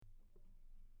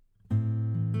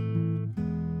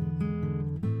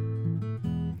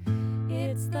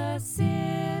It's the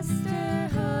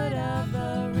Sisterhood of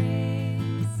the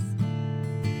Rings,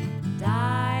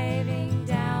 diving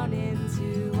down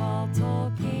into all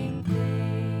Tolkien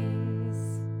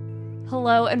things.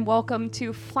 Hello and welcome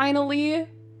to finally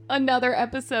another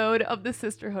episode of the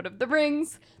Sisterhood of the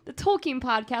Rings, the Tolkien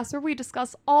podcast where we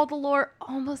discuss all the lore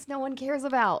almost no one cares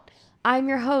about. I'm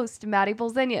your host, Maddie and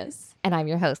Molly. And I'm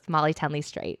your host, Molly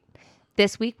Tenley-Straight.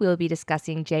 This week we will be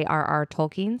discussing J.R.R.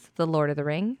 Tolkien's The Lord of the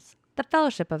Rings, The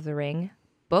Fellowship of the Ring,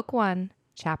 Book 1,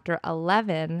 Chapter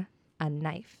 11, A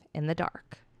Knife in the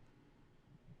Dark.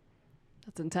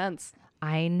 That's intense.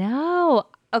 I know.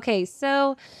 Okay,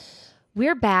 so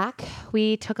we're back.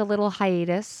 We took a little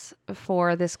hiatus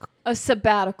for this. A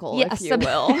sabbatical, if you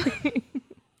will.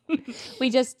 We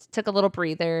just took a little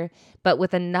breather, but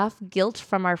with enough guilt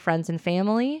from our friends and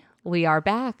family, we are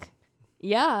back.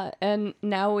 Yeah, and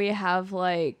now we have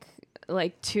like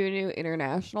 2 new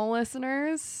international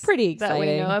listeners. Pretty exciting. That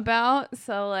we know about.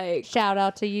 So like shout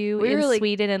out to you in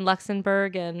Sweden and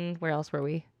Luxembourg and where else were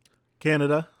we?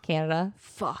 Canada.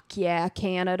 Fuck yeah,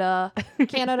 Canada.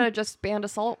 Canada just banned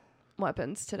assault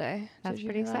weapons today. That's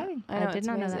pretty exciting. I know, I did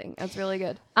not know that. That's really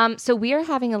good. So we are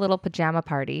having a little pajama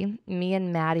party. Me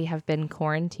and Maddie have been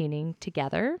quarantining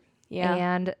together. Yeah.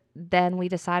 And then we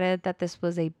decided that this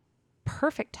was a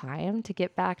perfect time to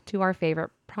get back to our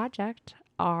favorite project,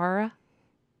 our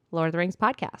Lord of the Rings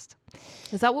podcast.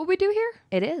 Is that what we do here?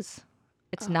 It is.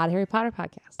 It's not a Harry Potter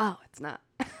podcast. Oh, it's not.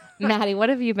 Maddie, what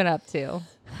have you been up to?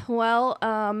 Well,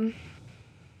 I'm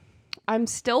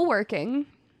still working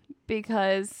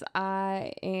because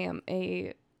I am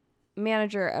a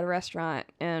manager at a restaurant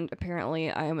and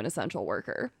apparently I am an essential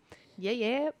worker.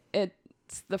 Yeah.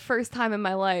 It's the first time in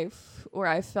my life where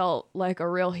I felt like a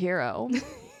real hero.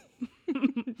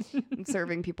 I'm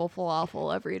serving people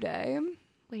falafel every day.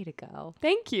 Way to go.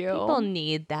 Thank you. People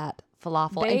need that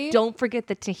falafel. And don't forget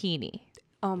the tahini.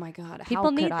 Oh my God. People how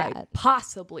need could I that.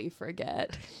 possibly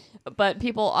forget? But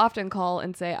people often call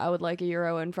and say, I would like a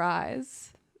euro and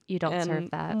fries. You don't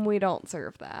serve that. We don't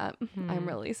serve that. I'm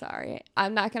really sorry.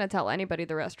 I'm not going to tell anybody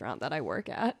the restaurant that I work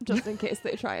at just in case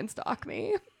they try and stalk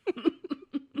me.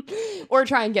 Or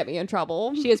try and get me in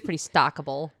trouble. She is pretty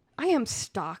stalkable. I am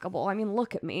stalkable. I mean,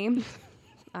 look at me.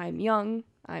 I'm young.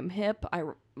 I'm hip. I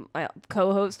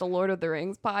co-host a Lord of the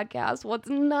Rings podcast. What's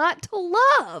not to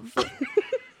love?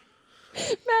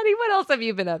 Maddie, what else have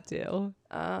you been up to?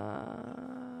 Animal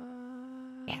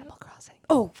Crossing.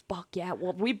 Oh, fuck yeah.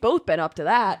 Well, we've both been up to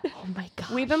that. Oh my gosh.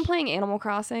 We've been playing Animal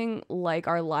Crossing like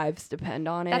our lives depend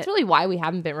on it. That's really why we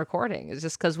haven't been recording. It's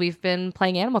just because we've been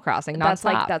playing Animal Crossing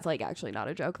nonstop. That's actually not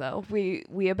a joke though. We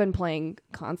have been playing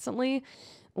constantly.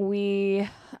 We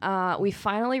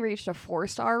finally reached a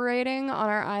 4-star rating on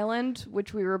our island,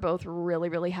 which we were both really,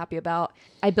 really happy about.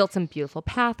 I built some beautiful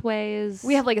pathways.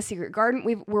 We have like a secret garden.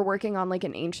 We're working on like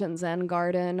an ancient Zen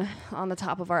garden on the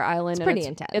top of our island. It's pretty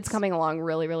intense. It's coming along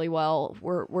really, really well.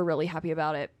 We're really happy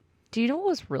about it. Do you know what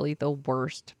was really the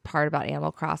worst part about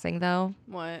Animal Crossing though?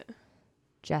 What?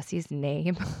 Jesse's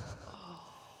name.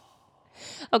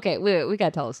 Okay, we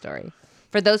gotta tell a story.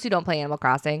 For those who don't play Animal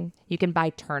Crossing, you can buy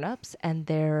turnips and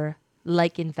they're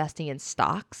like investing in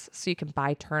stocks. So you can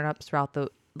buy turnips throughout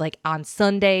on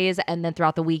Sundays, and then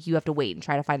throughout the week you have to wait and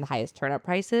try to find the highest turnip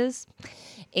prices.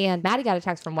 And Maddie got a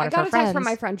text from one of her friends. I got a text from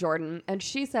my friend Jordan, and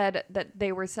she said that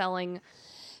they were selling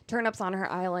turnips on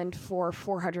her island for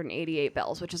 488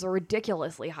 bells, which is a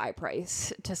ridiculously high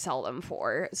price to sell them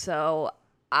for. So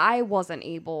I wasn't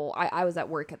able, I was at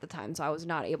work at the time, so I was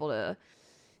not able to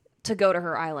go to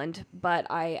her island, but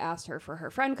I asked her for her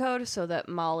friend code so that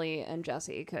Molly and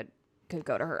Jesse could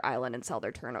go to her island and sell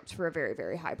their turnips for a very,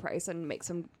 very high price and make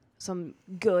some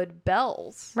good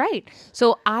bells. Right.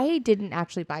 So I didn't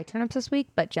actually buy turnips this week,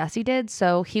 but Jesse did.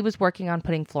 So he was working on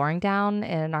putting flooring down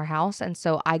in our house. And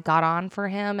so I got on for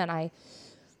him and I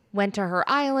went to her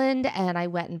island and I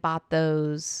went and bought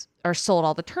those or sold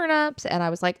all the turnips. And I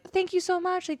was like, thank you so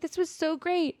much. Like, this was so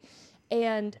great.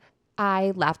 And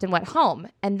I left and went home.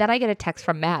 And then I get a text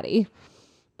from Maddie.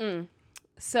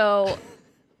 So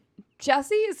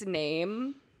Jesse's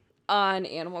name on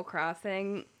Animal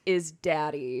Crossing is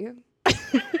Daddy.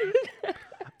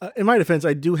 In my defense,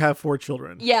 I do have 4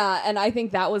 children. Yeah, and I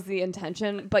think that was the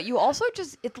intention. But you also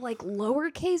it's like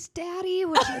lowercase daddy,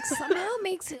 which like somehow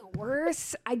makes it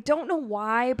worse. I don't know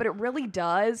why, but it really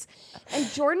does. And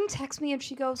Jordan texts me and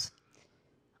she goes,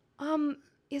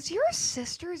 is your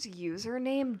sister's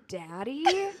username Daddy?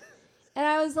 And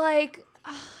I was like,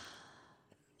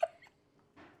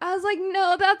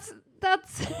 no, that's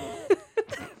that's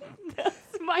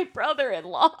my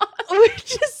brother-in-law.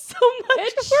 Which is so much And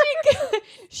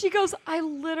she goes, I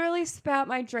literally spat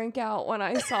my drink out when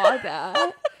I saw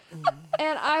that.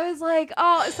 And I was like,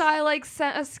 oh, so I like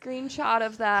sent a screenshot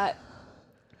of that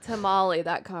to Molly,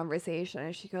 that conversation.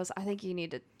 And she goes, I think you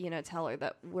need to, tell her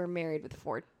that we're married with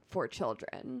four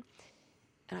children.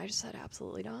 And I just said,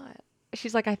 absolutely not.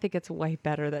 She's like, I think it's way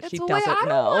better that she I doesn't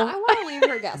know. want to leave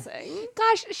her guessing.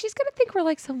 Gosh, she's going to think we're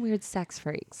like some weird sex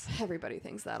freaks. Everybody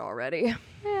thinks that already.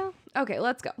 Yeah. Okay,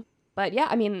 let's go. But yeah,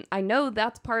 I mean, I know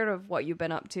that's part of what you've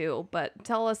been up to, but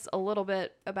tell us a little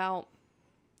bit about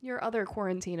your other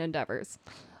quarantine endeavors.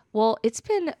 Well, it's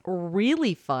been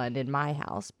really fun in my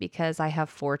house because I have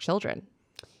 4 children.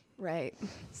 Right.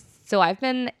 So I've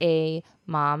been a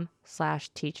mom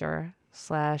 / teacher /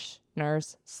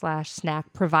 nurse /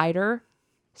 snack provider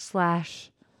 /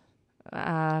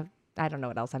 I don't know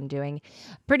what else I'm doing.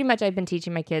 Pretty much I've been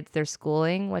teaching my kids their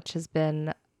schooling, which has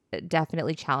been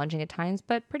definitely challenging at times,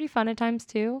 but pretty fun at times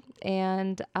too.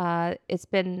 And it's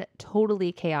been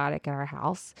totally chaotic in our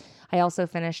house. I also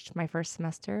finished my first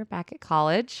semester back at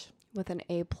college. With an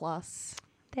A+.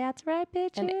 That's right,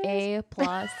 bitches. An A+.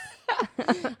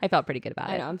 I felt pretty good about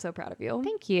it. I know, I'm so proud of you.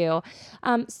 Thank you.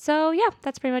 So yeah,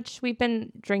 that's pretty much, we've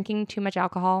been drinking too much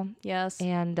alcohol Yes.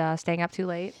 and staying up too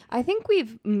late. I think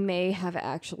may have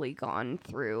actually gone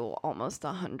through almost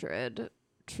 100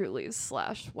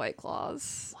 Trulies / White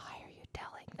Claws. Why are you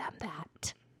telling them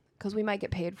that? Because we might get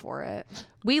paid for it.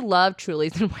 We love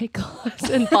Trulies and White Claws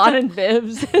and Bon and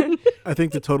Vivs. I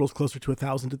think the total's closer to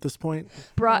 1,000 at this point.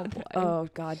 Oh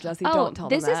God, Jesse, don't tell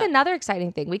them this is that. another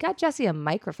exciting thing. We got Jesse a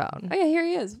microphone. Oh yeah, here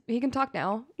he is. He can talk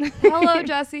now. Hello,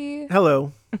 Jesse.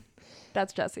 Hello.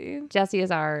 That's Jesse. Jesse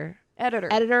is our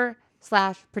Editor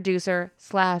 / producer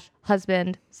 /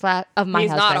 husband / of my He's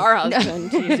husband. not our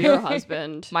husband. He's your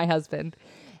husband. My husband.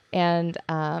 And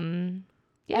yeah.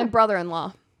 And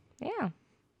brother-in-law. Yeah.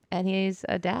 And he's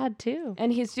a dad too.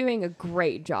 And he's doing a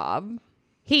great job.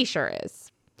 He sure is.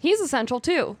 He's essential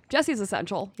too. Jesse's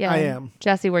essential. Yeah. I am.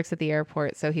 Jesse works at the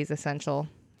airport, so he's essential.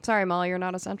 Sorry, Molly, you're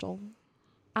not essential.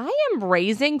 I am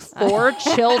raising 4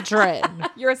 children.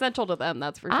 You're essential to them,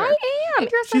 that's for sure. I am.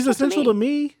 You're She's essential to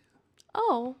me.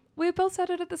 Oh, we both said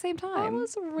it at the same That time.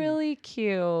 was really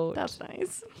cute. That's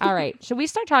nice. All right. Should we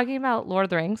start talking about Lord of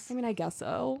the Rings? I mean, I guess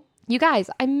so. You guys,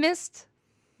 I missed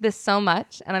this so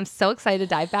much, and I'm so excited to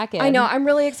dive back in. I know. I'm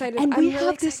really excited. And I'm we really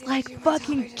have this excited like to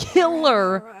fucking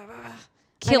killer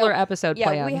episode Yeah,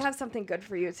 planned. we have something good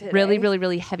for you today. Really, really,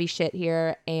 really heavy shit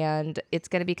here, and it's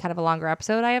going to be kind of a longer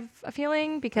episode, I have a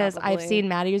feeling, because I've Probably. seen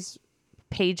Maddie's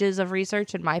pages of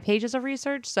research and my pages of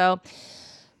research. So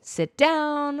sit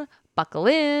down, buckle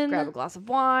in, Grab a glass of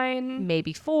wine.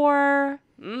 maybe 4.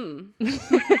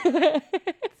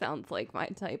 Sounds like my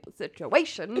type of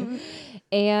situation.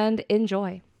 And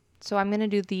enjoy. So I'm going to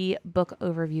do the book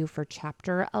overview for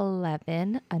chapter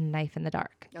 11, A Knife in the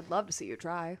Dark. I'd love to see you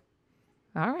try.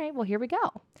 All right, well, here we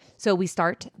go. So we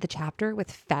start the chapter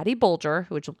with Fatty Bulger,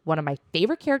 which is one of my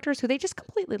favorite characters who they just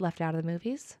completely left out of the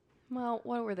movies. Well,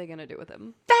 what were they going to do with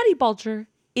him? Fatty Bulger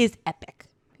is epic.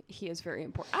 He is very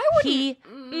important. I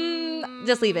wouldn't.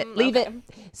 Just leave it. Leave okay. it.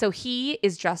 So he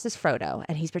is dressed as Frodo,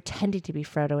 and he's pretending to be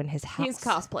Frodo in his house. He's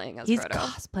cosplaying as He's Frodo.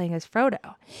 cosplaying as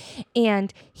Frodo.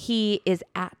 And he is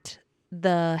at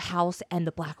the house, and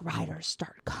the Black Riders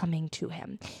start coming to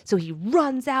him. So he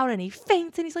runs out and he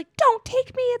faints, and he's like, "Don't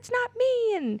take me, it's not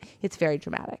me." And it's very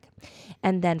dramatic.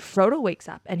 And then Frodo wakes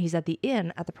up, and he's at the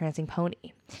inn at the Prancing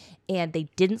Pony. And they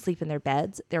didn't sleep in their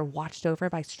beds. They're watched over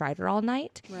by Strider all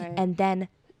night. Right. And then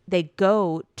they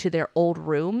go to their old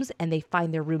rooms, and they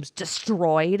find their rooms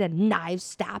destroyed and knives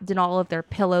stabbed in all of their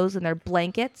pillows and their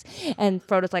blankets. And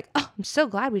Frodo's like, "Oh, I'm so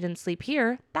glad we didn't sleep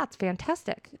here. That's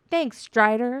fantastic. Thanks,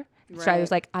 Strider." Right.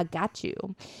 Strider's like, "I got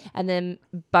you." And then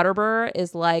Butterbur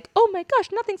is like, "Oh my gosh,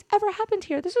 nothing's ever happened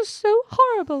here. This is so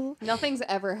horrible." Nothing's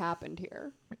ever happened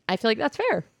here. I feel like that's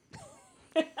fair.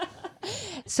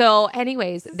 So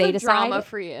anyways, is they a decide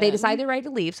drama-free they end. decide they're ready to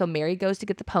leave. So Mary goes to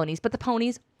get the ponies, but the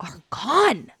ponies are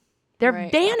gone. They're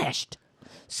Right. vanished.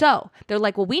 So they're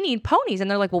like, "Well, we need ponies." And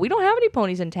they're like, "Well, we don't have any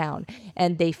ponies in town."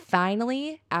 And they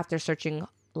finally, after searching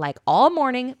like all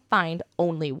morning, find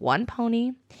only one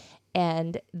pony.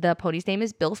 And the pony's name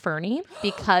is Bill Ferny,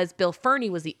 because Bill Ferny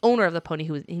was the owner of the pony.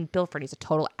 Bill Ferny's a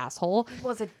total asshole.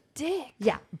 Was a dick.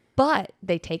 Yeah, but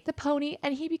they take the pony,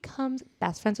 and he becomes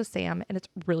best friends with Sam, and it's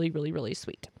really, really, really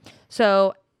sweet.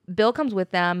 So Bill comes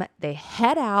with them. They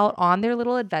head out on their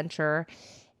little adventure,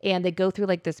 and they go through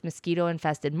like this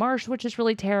mosquito-infested marsh, which is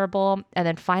really terrible. And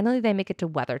then finally they make it to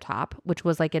Weathertop, which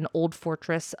was like an old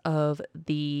fortress of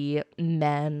the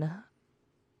men,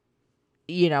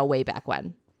 way back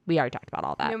when. We already talked about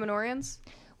all that. Númenóreans?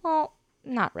 Well,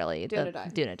 not really.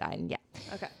 Dunedain. Dunedain, yeah.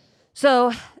 Okay.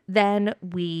 So then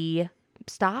we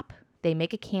stop. They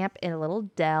make a camp in a little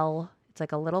dell. It's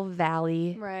like a little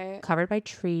valley Right. covered by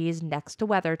trees next to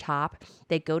Weathertop.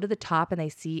 They go to the top and they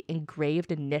see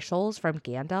engraved initials from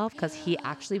Gandalf because he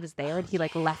actually was there and he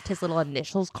like left his little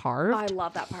initials carved. I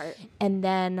love that part. And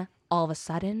then all of a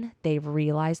sudden they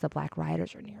realize the Black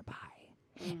Riders are nearby.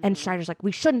 And Strider's like,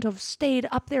 we shouldn't have stayed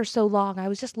up there so long. I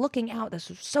was just looking out. This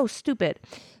was so stupid.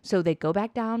 So they go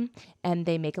back down and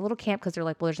they make a little camp because they're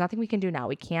like, well, there's nothing we can do now.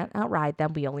 We can't outride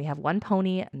them. We only have one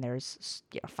pony and there's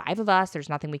 5 of us. There's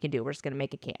nothing we can do. We're just going to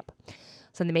make a camp.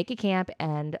 So they make a camp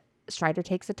and Strider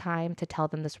takes the time to tell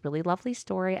them this really lovely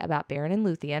story about Beren and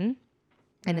Lúthien.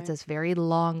 And it's this very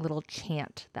long little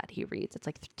chant that he reads. It's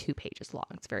like 2 pages long.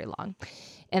 It's very long.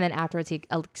 And then afterwards, he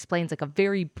explains like a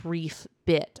very brief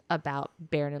bit about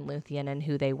Beren and Lúthien and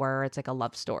who they were. It's like a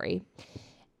love story.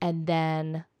 And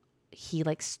then he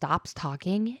like stops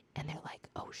talking and they're like,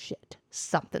 oh shit,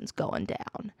 something's going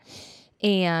down.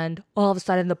 And all of a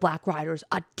sudden the Black Riders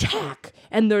attack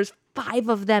and there's 5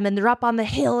 of them and they're up on the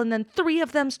hill and then 3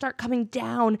 of them start coming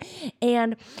down.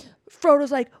 And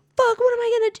Frodo's like, fuck, what am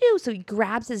I going to do? So he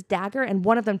grabs his dagger and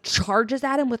one of them charges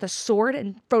at him with a sword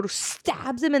and Frodo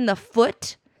stabs him in the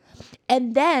foot.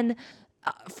 And then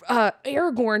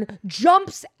Aragorn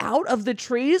jumps out of the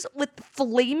trees with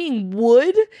flaming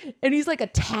wood and he's like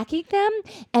attacking them.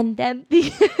 And then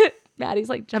Maddie's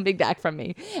like jumping back from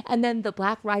me. And then the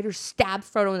Black Rider stabs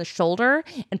Frodo in the shoulder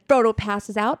and Frodo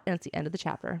passes out and it's the end of the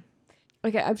chapter.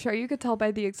 Okay, I'm sure you could tell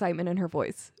by the excitement in her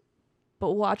voice.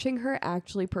 But watching her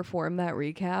actually perform that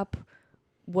recap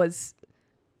was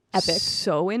Epic.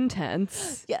 so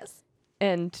intense. Yes.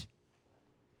 And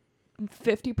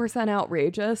 50%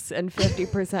 outrageous and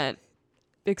 50%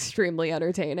 extremely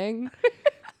entertaining.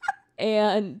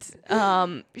 And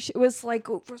she was like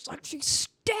she's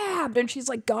stabbed and she's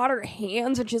like got her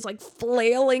hands and she's like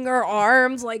flailing her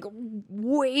arms, like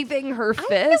waving her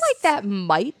fists. I feel like that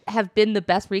might have been the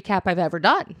best recap I've ever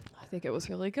done. I think it was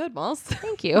really good, Moss.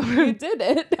 Thank you. You did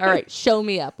it. All right, show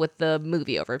me up with the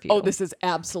movie overview. Oh, this is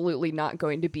absolutely not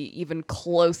going to be even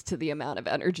close to the amount of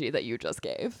energy that you just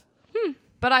gave.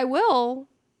 But I will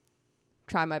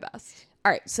try my best.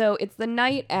 All right, so it's the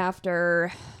night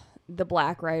after the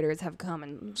Black Riders have come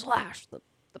and slashed the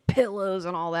pillows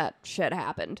and all that shit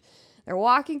happened. They're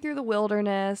walking through the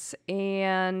wilderness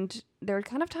and they're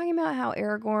kind of talking about how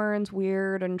Aragorn's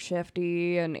weird and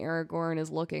shifty and Aragorn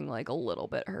is looking like a little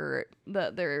bit hurt.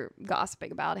 That they're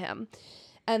gossiping about him.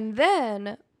 And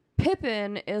then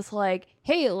Pippin is like,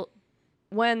 hey,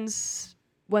 when's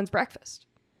breakfast?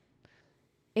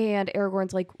 And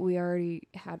Aragorn's like, we already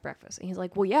had breakfast. And he's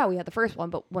like, well, yeah, we had the first one,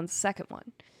 but when's the second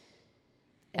one?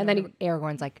 And then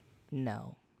Aragorn's like,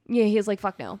 no. Yeah, he's like,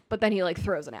 fuck no. But then he like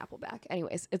throws an apple back.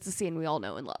 Anyways, it's a scene we all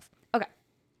know and love. Okay.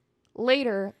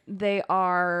 Later, they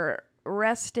are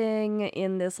resting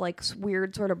in this like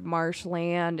weird sort of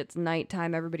marshland. It's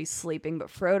nighttime. Everybody's sleeping. But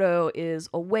Frodo is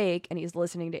awake and he's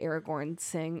listening to Aragorn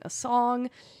sing a song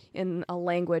in a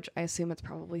language. I assume it's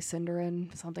probably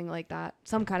Sindarin, something like that.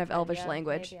 Some kind of elvish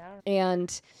language.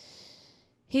 And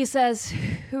he says,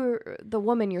 the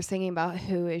woman you're singing about,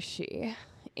 who is she?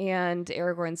 And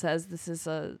Aragorn says this is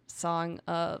a song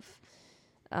of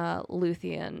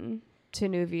Lúthien to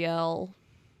Núviel,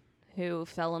 who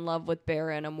fell in love with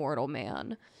Beren, a mortal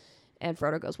man. And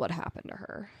Frodo goes, what happened to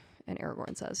her? And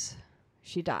Aragorn says,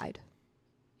 she died.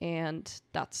 And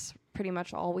that's pretty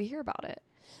much all we hear about it.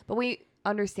 But we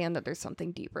understand that there's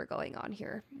something deeper going on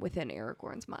here within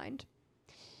Aragorn's mind.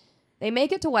 They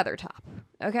make it to Weathertop,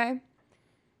 okay?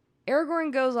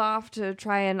 Aragorn goes off to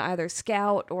try and either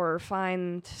scout or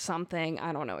find something.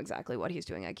 I don't know exactly what he's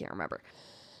doing. I can't remember.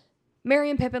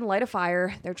 Merry and Pippin light a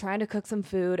fire. They're trying to cook some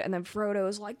food. And then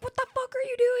Frodo's like, what the fuck are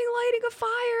you doing lighting a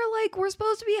fire? Like, we're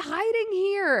supposed to be hiding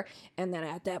here. And then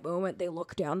at that moment, they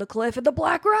look down the cliff and the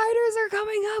Black Riders are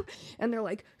coming up. And they're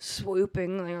like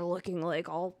swooping. They're looking like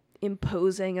all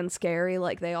imposing and scary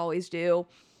like they always do.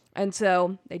 And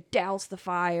so they douse the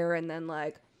fire and then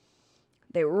like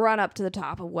they run up to the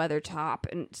top of Weathertop,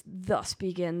 and thus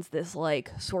begins this,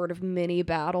 like, sort of mini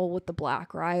battle with the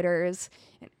Black Riders.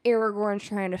 And Aragorn's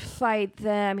trying to fight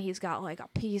them. He's got, like, a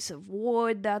piece of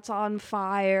wood that's on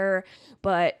fire.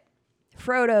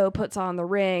 Frodo puts on the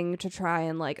ring to try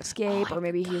and, like, escape. Or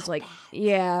maybe he's like,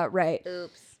 yeah, right.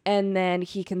 Oops. And then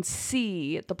he can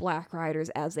see the Black Riders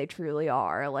as they truly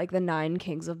are, like the 9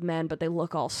 kings of men, but they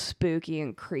look all spooky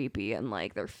and creepy, and,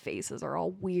 like, their faces are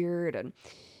all weird,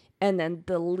 and then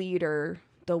the leader,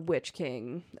 the Witch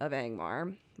King of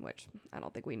Angmar, which I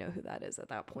don't think we know who that is at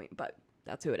that point, but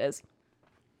that's who it is,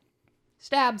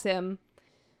 stabs him,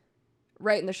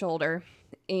 right in the shoulder,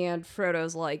 and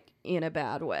Frodo's like in a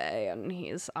bad way, and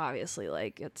he's obviously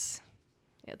like it's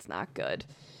not good.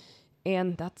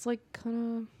 And that's like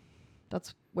kind of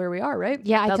that's where we are, right?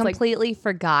 Yeah, I That's completely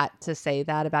forgot to say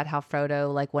that about how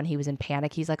Frodo, like when he was in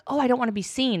panic, he's like, "Oh, I don't want to be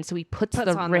seen," so he puts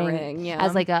Puts the on the ring, ring, yeah.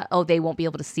 as like "Oh, they won't be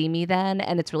able to see me then,"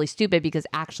 and it's really stupid because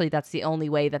actually that's the only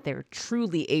way that they're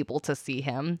truly able to see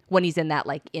him when he's in that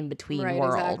like in between right,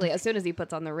 world. exactly. As soon as he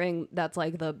puts on the ring, that's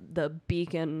like the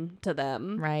beacon to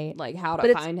them, Right. Like how to But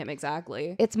it's- find him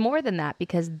exactly. It's more than that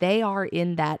because they are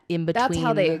in that in between. That's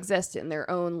how they exist in their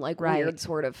own like Right. weird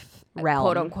sort of Realm.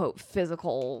 quote unquote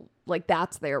physical. Like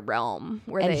that's their realm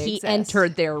where and they he exist.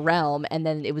 entered their realm, and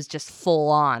then it was just full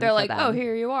on. They're for like, them. oh,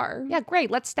 here you are. Yeah, great.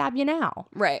 Let's stab you now.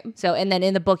 Right. So, and then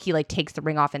in the book, he like takes the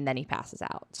ring off, and then he passes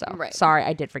out. So, Right. sorry,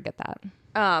 I did forget that.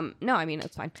 No, I mean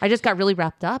it's fine. I just got really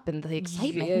wrapped up in the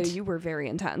excitement. Yeah, you were very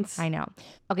intense. I know.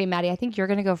 Okay, Maddie, I think you're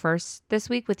going to go first this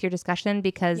week with your discussion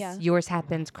because Yeah. yours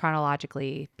happens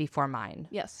chronologically before mine.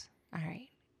 Yes. All right.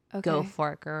 Okay. Go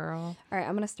for it, girl. All right,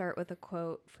 I'm going to start with a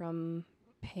quote from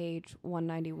page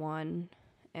 191,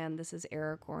 and this is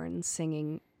Aragorn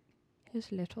singing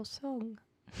his little song.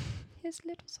 His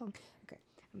little song. Okay,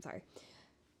 I'm sorry.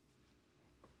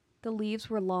 The leaves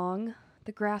were long,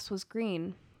 the grass was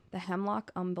green, the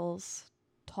hemlock umbels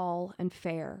tall and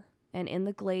fair, and in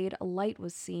the glade a light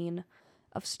was seen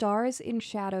of stars in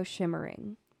shadow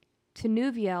shimmering. To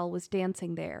Nuviel was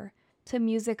dancing there, to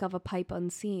music of a pipe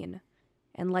unseen,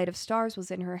 and light of stars was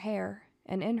in her hair,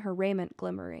 and in her raiment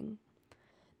glimmering.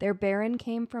 There Beren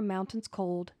came from mountains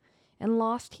cold, and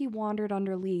lost he wandered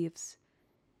under leaves,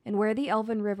 and where the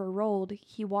elven river rolled,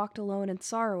 he walked alone and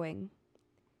sorrowing.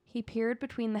 He peered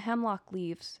between the hemlock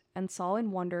leaves, and saw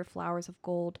in wonder flowers of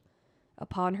gold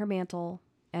upon her mantle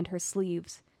and her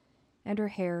sleeves, and her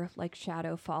hair like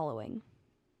shadow following.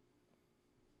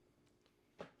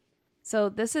 So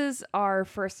this is our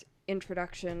first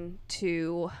introduction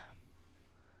to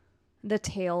the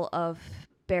tale of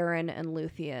Beren and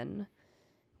Lúthien,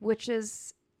 which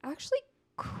is actually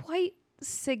quite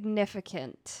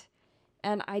significant.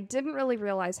 And I didn't really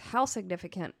realize how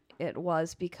significant it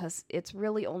was because it's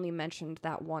really only mentioned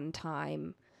that one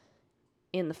time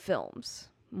in the films,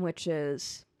 which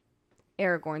is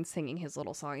Aragorn singing his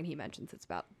little song, and he mentions it's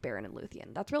about Beren and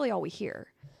Lúthien. That's really all we hear.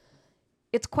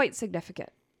 It's quite significant,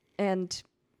 and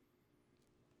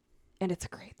it's a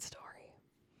great story.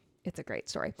 It's a great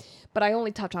story, but I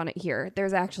only touch on it here.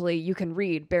 There's actually, you can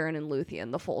read Beren and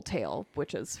Lúthien, the full tale,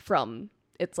 which is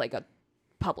it's like a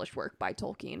published work by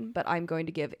Tolkien, but I'm going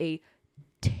to give a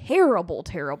terrible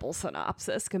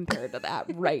synopsis compared to that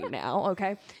right now,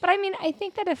 okay? But I mean, I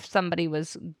think that if somebody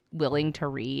was willing to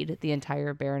read the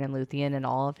entire Beren and Lúthien and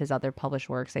all of his other published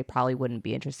works, they probably wouldn't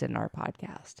be interested in our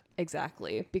podcast.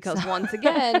 Exactly, because once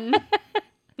again,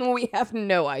 we have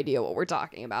no idea what we're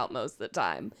talking about most of the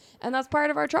time, and that's part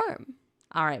of our charm.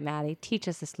 All right, Maddie, teach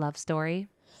us this love story.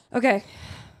 Okay.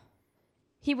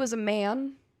 He was a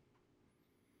man.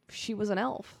 She was an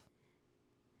elf.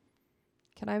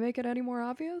 Can I make it any more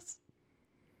obvious?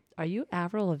 Are you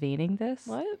Avril Lavigneing this?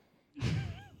 What?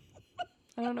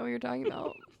 I don't know what you're talking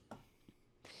about.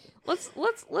 Let's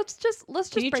just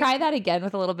Can you break- try that again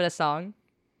with a little bit of song?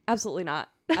 Absolutely not.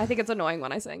 I think it's annoying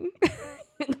when I sing.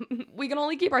 We can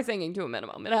only keep our singing to a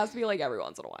minimum. It has to be like every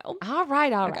once in a while. All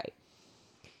right. Okay.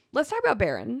 Let's talk about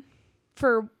Beren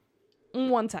for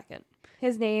 1 second.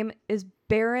 His name is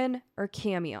Beren or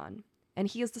Camion, and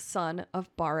he is the son of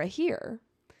Barahir.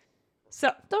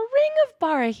 So The Ring of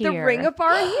Barahir. the Ring of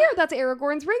Barahir, that's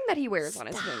Aragorn's ring that he wears on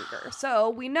his finger. So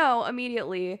we know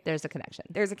immediately There's a connection.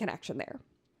 there's a connection there.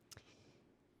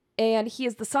 And he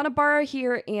is the son of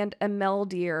Barahir and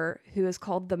Imeldir, who is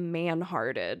called the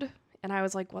Man-Hearted. And I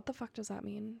was like, what the fuck does that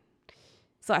mean?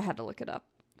 So I had to look it up.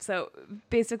 So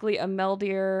basically,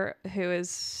 Imeldir, who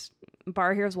is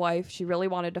Barahir's wife, she really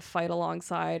wanted to fight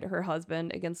alongside her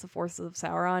husband against the forces of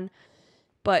Sauron.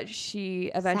 But she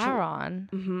eventually,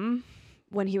 Sauron.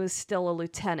 when he was still a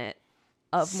lieutenant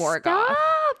of Morgoth.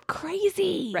 Stop!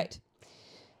 Crazy. Right.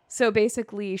 So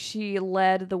basically, she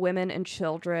led the women and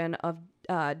children of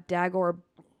Dagor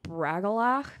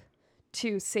Bragollach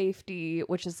to safety,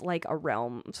 which is like a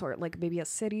realm, sort of like maybe a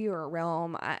city or a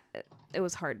realm. It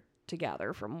was hard to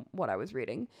gather from what I was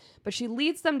reading. But she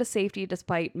leads them to safety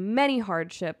despite many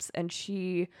hardships, and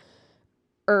she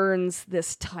earns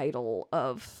this title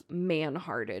of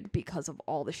Man-Hearted because of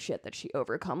all the shit that she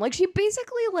overcome. Like, she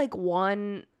basically like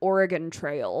won Oregon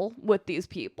Trail with these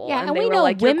people. Yeah, and they we were know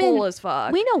like, "You're women. cool as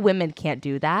fuck." We know women can't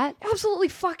do that. Absolutely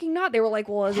fucking not. They were like,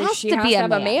 well, she to has be to a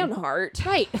have a man. man heart.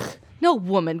 Right. No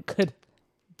woman could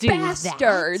do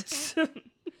Bastards.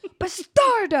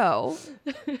 Bastardo.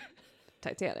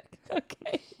 Titanic.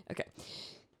 Okay. Okay.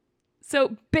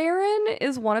 So Beren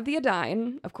is one of the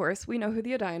Adain. Of course, we know who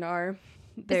the Adain are.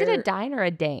 Is it a Dine or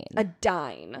a Dane? A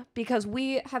Adain, because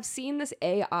we have seen this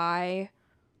AI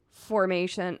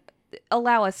formation.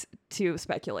 Allow us to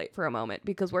speculate for a moment,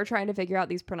 because we're trying to figure out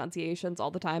these pronunciations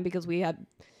all the time because we had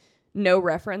no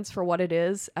reference for what it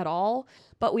is at all.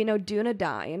 But we know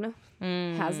Dunedain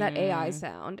has that AI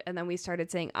sound, and then we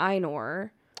started saying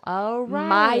Ainur. Oh,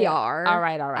 right. Maiar. All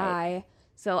right.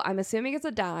 So I'm assuming it's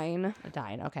a Dine. A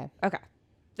Dine, okay. Okay.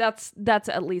 That's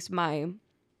at least my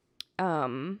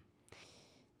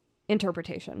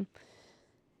interpretation.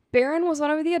 Beren was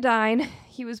one of the Adain.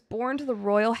 He was born to the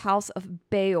royal house of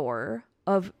Beor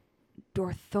of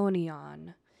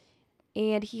Dorthonion.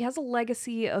 And he has a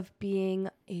legacy of being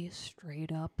a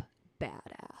straight up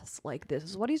badass. Like, this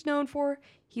is what he's known for.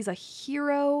 He's a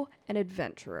hero and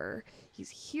adventurer.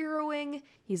 He's heroing,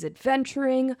 he's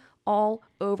adventuring all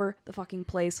over the fucking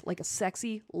place like a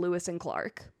sexy Lewis and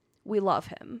Clark. We love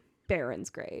him. Beren's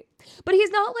great. But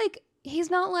he's not like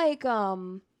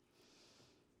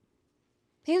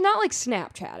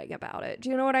Snapchatting about it. Do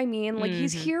you know what I mean? Like,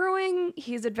 he's heroing,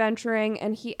 he's adventuring,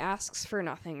 and he asks for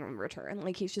nothing in return.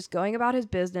 Like, he's just going about his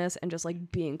business and just,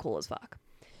 like, being cool as fuck.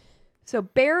 So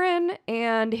Beren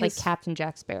and his... Like Captain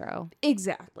Jack Sparrow.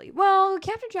 Exactly. Well,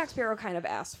 Captain Jack Sparrow kind of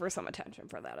asks for some attention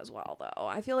for that as well, though.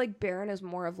 I feel like Beren is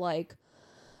more of, like,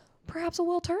 perhaps a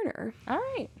Will Turner. All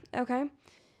right. Okay.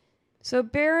 So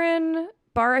Beren,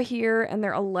 Barahir, and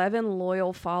their 11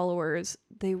 loyal followers,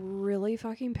 they really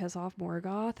fucking piss off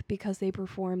Morgoth because they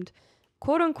performed,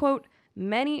 quote unquote,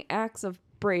 many acts of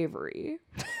bravery.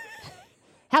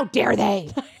 How dare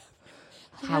they?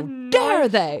 How dare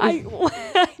they? I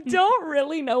don't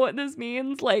really know what this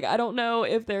means. Like, I don't know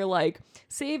if they're like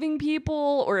saving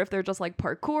people or if they're just like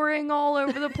parkouring all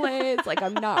over the place. Like,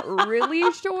 I'm not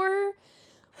really sure.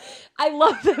 I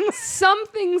love them.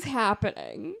 Something's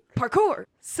happening. Parkour.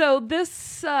 So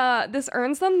this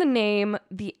earns them the name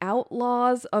the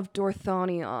Outlaws of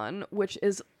Dorthonion, which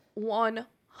is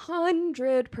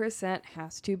 100%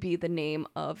 has to be the name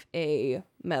of a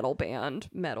metal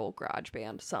garage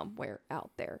band somewhere out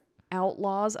there.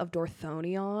 Outlaws of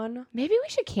Dorthonion. Maybe we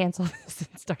should cancel this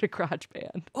and start a garage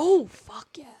band. Oh, fuck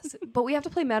yes. But we have to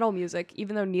play metal music,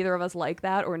 even though neither of us like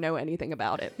that or know anything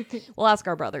about it. We'll ask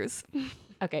our brothers.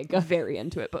 Okay, go. Very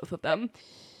into it, both of them.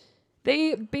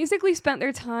 They basically spent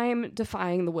their time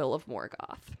defying the will of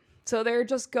Morgoth. So they're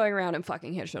just going around and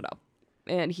fucking his shit up.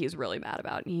 And he's really mad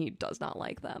about it, and he does not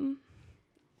like them.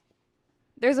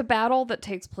 There's a battle that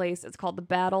takes place. It's called the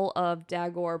Battle of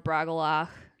Dagor Bragollach,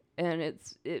 and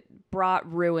it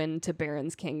brought ruin to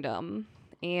Beren's kingdom.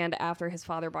 And after his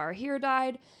father Barahir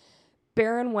died,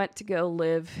 Beren went to go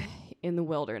live in the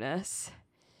wilderness.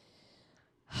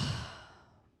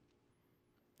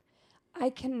 I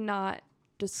cannot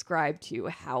describe to you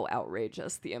how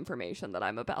outrageous the information that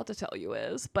I'm about to tell you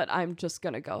is, but I'm just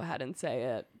going to go ahead and say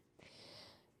it.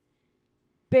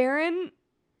 Beren...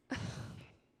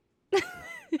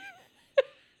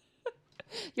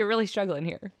 You're really struggling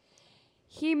here.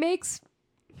 He makes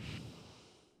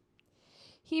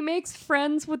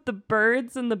friends with the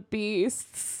birds and the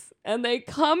beasts, and they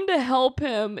come to help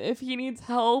him if he needs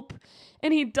help,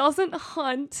 and he doesn't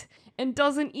hunt and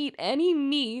doesn't eat any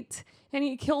meat, and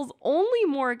he kills only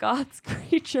Morgoth's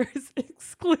creatures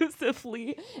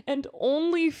exclusively and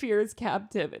only fears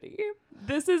captivity.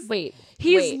 This is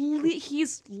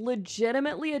he's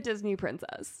legitimately a Disney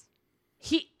princess.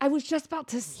 I was just about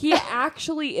to say. He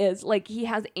actually is. Like, he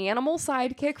has animal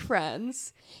sidekick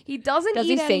friends. He doesn't Does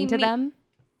eat he sing to them?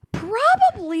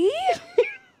 Probably.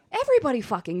 Everybody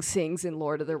fucking sings in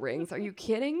Lord of the Rings. Are you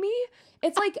kidding me?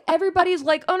 It's like everybody's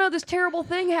like, oh no, this terrible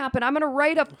thing happened. I'm going to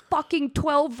write a fucking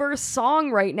 12-verse song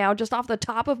right now just off the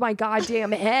top of my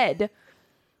goddamn head.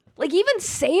 Like, even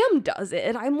Sam does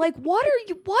it. I'm like, what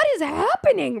is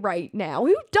happening right now?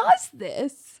 Who does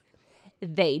this?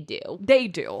 They do. They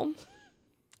do.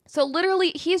 So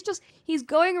literally, he's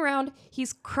going around,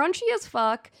 he's crunchy as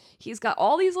fuck, he's got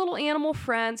all these little animal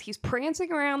friends, he's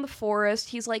prancing around the forest,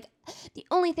 he's like, the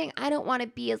only thing I don't want to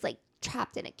be is like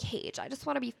trapped in a cage. I just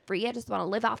want to be free, I just want to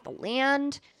live off the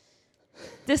land.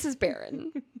 This is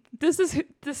Beren. This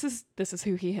is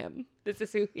who he him.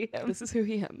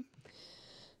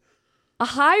 A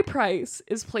high price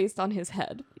is placed on his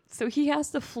head. So he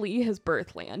has to flee his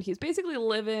birthland. He's basically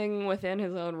living within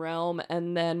his own realm,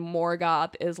 and then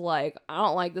Morgoth is like, I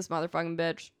don't like this motherfucking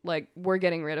bitch. Like, we're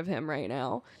getting rid of him right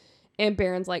now. And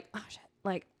Beren's like, oh shit,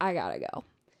 like, I gotta go.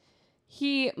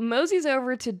 He moseys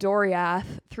over to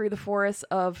Doriath through the forests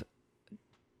of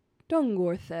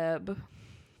Dungortheb,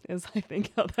 is I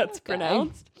think how that's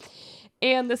pronounced.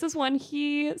 And this is when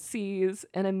he sees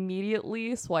and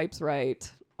immediately swipes right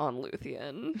on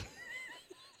Lúthien.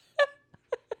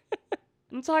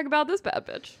 Let's talk about this bad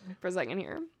bitch for a second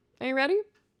here. Are you ready?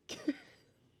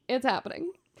 It's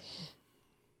happening.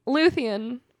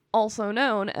 Lúthien, also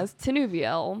known as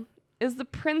Tinuviel, is the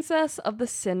princess of the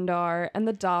Sindar and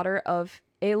the daughter of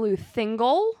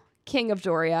Eleuthingol, king of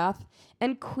Doriath,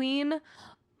 and Queen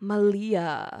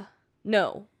Malia.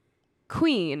 No,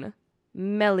 Queen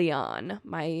Melion.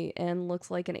 My N looks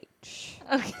like an H.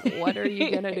 Okay. What are you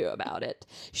going to do about it?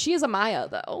 She is a Maya,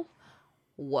 though.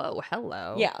 Whoa,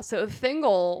 hello. Yeah, so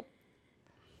Thingol,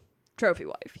 trophy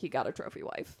wife. He got a trophy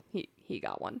wife. He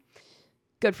got one.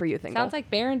 Good for you, Thingol. Sounds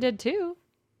like Beren did too.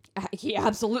 He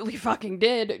absolutely fucking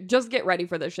did. Just get ready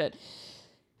for this shit.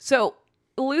 So,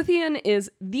 Lúthien is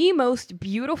the most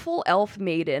beautiful elf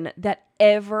maiden that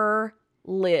ever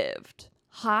lived.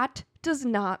 Hot does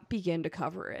not begin to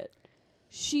cover it.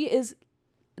 She is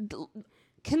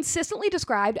consistently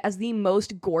described as the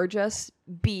most gorgeous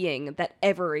being that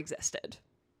ever existed.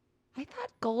 I thought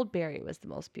Goldberry was the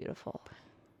most beautiful.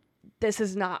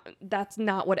 That's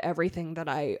not what everything that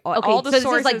I Okay, all the so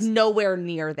sources, this is like nowhere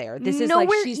near there. This is nowhere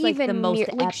like she's like the even most near,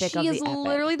 epic like, of the she is epic.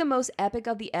 literally the most epic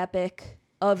of the epic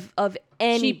of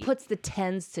any. She puts the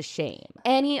tens to shame.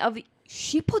 Any of the,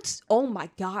 she puts, oh my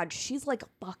god, she's like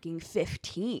fucking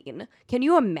 15. Can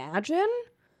you imagine?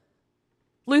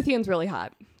 Lúthien's really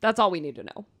hot. That's all we need to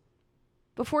know.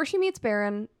 Before she meets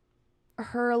Beren,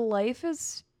 her life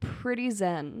is pretty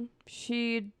zen.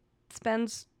 She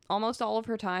spends almost all of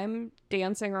her time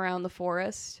dancing around the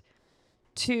forest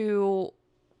to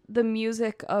the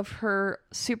music of her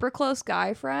super close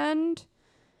guy friend.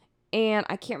 And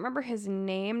I can't remember his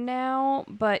name now,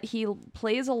 but he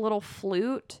plays a little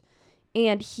flute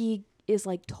and he is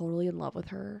like totally in love with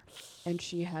her. And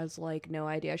she has like no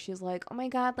idea. She's like, oh my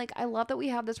God, like I love that we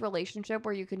have this relationship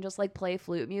where you can just like play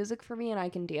flute music for me and I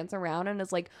can dance around, and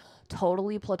it's like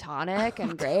totally platonic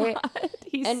and great.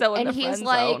 He's and, so in and the he's friend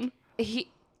like,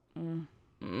 zone.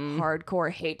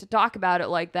 hardcore hate to talk about it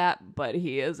like that, but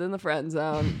he is in the friend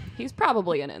zone. He's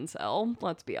probably an incel,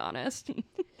 let's be honest.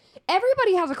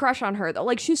 Everybody has a crush on her though.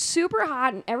 Like she's super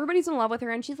hot and everybody's in love with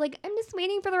her and she's like, I'm just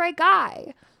waiting for the right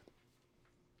guy.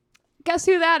 Guess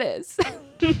who that is?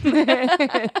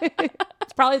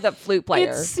 It's probably the flute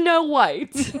player. It's Snow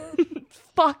White.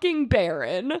 Fucking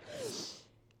Beren.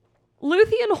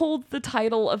 Lúthien holds the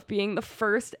title of being the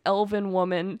first elven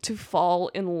woman to fall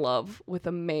in love with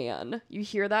a man. You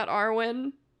hear that,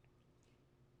 Arwen?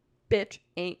 Bitch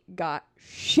ain't got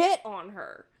shit on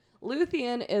her.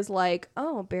 Lúthien is like,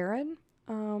 oh, Beren,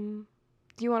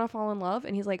 do you want to fall in love?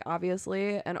 And he's like,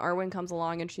 obviously. And Arwen comes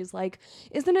along and she's like,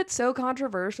 isn't it so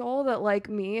controversial that like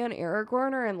me and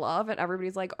Aragorn are in love? And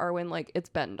everybody's like, Arwen, like it's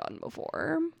been done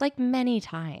before. like many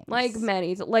times. Like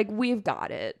we've got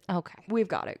it. Okay. We've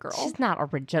got it, girl. She's not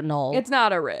original. It's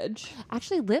not a ridge.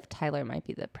 Actually, Liv Tyler might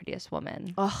be the prettiest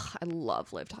woman. Ugh, I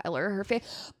love Liv Tyler. Her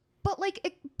face, but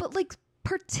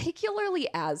particularly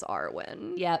as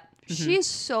Arwen. Yep. She's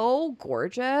so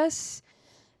gorgeous.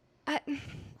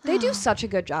 They do such a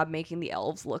good job making the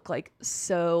elves look like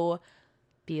so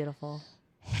Beautiful.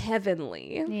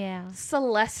 heavenly, Yeah.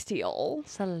 celestial.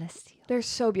 Celestial. They're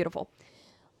so beautiful.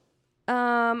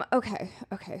 Okay.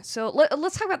 So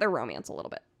let's talk about their romance a little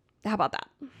bit. How about that?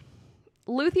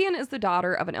 Lúthien is the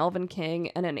daughter of an elven king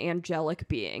and an angelic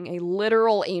being, a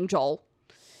literal angel.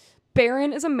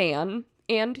 Beren is a man,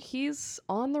 and he's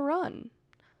on the run.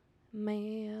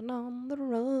 Man on the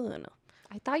run.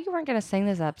 I thought you weren't going to sing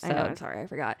this episode. I know, I'm sorry, I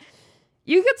forgot.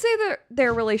 You could say that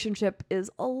their relationship is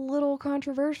a little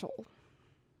controversial.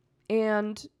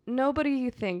 And nobody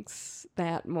thinks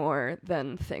that more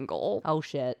than Thingol, Oh,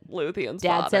 shit. Lúthien's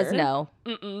Dad father. says no.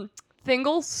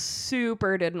 Thingol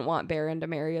super didn't want Beren to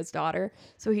marry his daughter,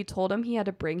 so he told him he had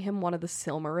to bring him one of the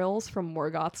Silmarils from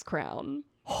Morgoth's crown.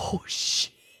 Oh,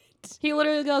 shit. He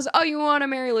literally goes, oh, you want to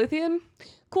marry Lúthien?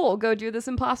 Cool, go do this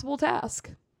impossible task.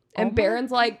 And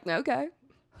Beren's like, okay.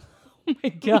 Oh, my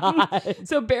God.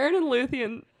 So Beren and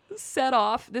Lúthien set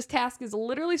off. This task is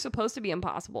literally supposed to be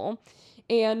impossible.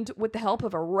 And with the help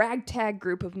of a ragtag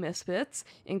group of misfits,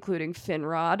 including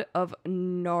Finrod of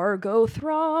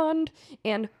Nargothrond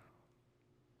and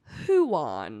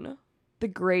Huan, the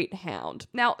Great Hound.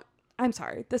 Now, I'm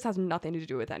sorry, this has nothing to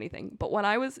do with anything, but when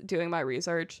I was doing my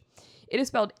research, it is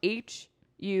spelled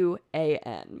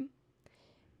Huan.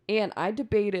 And I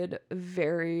debated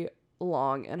very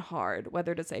long and hard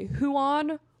whether to say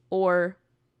Huan or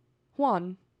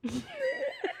Juan.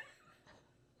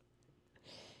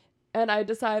 And I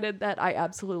decided that I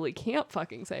absolutely can't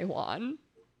fucking say Juan.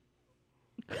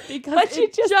 because But you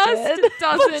it just just did.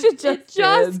 doesn't But you it just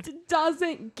just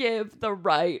doesn't give the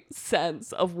right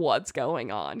sense of what's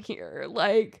going on here.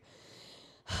 Like,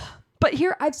 but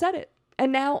here I've said it,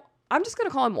 and now I'm just gonna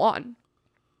call him Juan.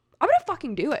 I'm gonna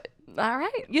fucking do it. All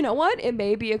right. You know what? It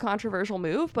may be a controversial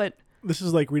move, but This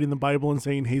is like reading the Bible and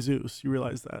saying Jesus. You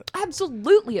realize that.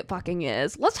 absolutely it fucking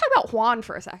is. Let's talk about Juan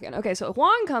for a second. Okay, so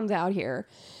Juan comes out here,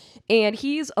 and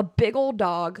he's a big old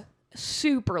dog,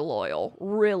 super loyal,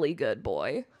 really good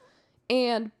boy.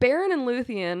 And Beren and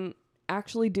Lúthien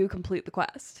actually do complete the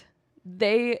quest.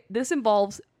 This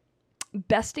involves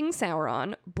besting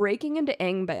Sauron, breaking into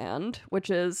Angband,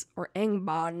 or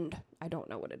Angband, I don't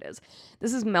know what it is.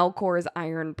 This is Melkor's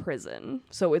iron prison.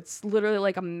 So it's literally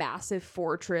like a massive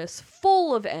fortress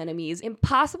full of enemies,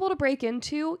 impossible to break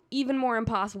into, even more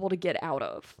impossible to get out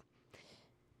of.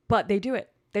 But they do it.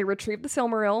 They retrieve the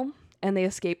Silmaril and they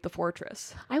escape the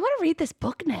fortress. I want to read this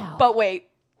book now. But wait,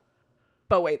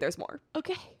 there's more.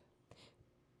 okay.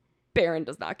 Beren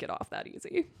does not get off that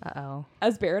easy. Uh-oh.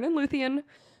 As Beren and Lúthien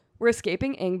were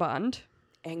escaping Angband.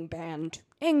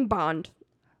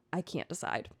 I can't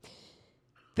decide.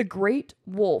 The great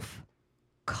wolf,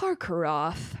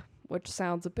 Karkaroth, which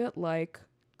sounds a bit like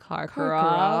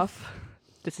Karkaroth.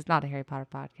 This is not a Harry Potter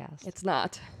podcast. It's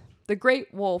not. The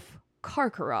great wolf,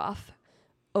 Karkaroth,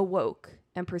 awoke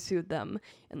and pursued them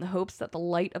in the hopes that the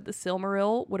light of the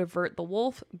Silmaril would avert the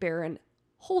wolf. Beren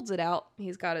holds it out.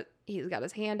 He's got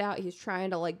his hand out. He's trying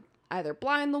to like either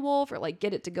blind the wolf or like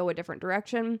get it to go a different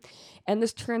direction. And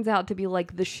this turns out to be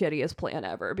like the shittiest plan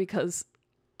ever because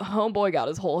homeboy got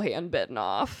his whole hand bitten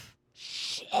off.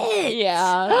 Shit.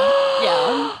 Yeah.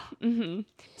 Yeah. Mm-hmm.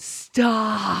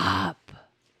 Stop.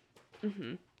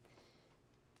 Mm-hmm.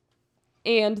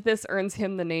 And this earns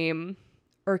him the name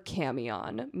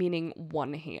Urkamion, meaning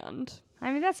one hand.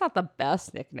 I mean, that's not the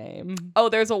best nickname. Oh,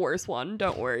 there's a worse one.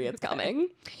 Don't worry, it's coming.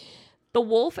 The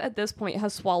wolf at this point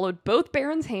has swallowed both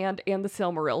Beren's hand and the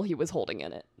Silmaril he was holding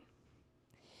in it.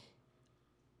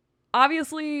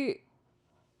 Obviously,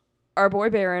 our boy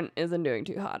Beren isn't doing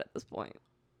too hot at this point.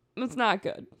 It's not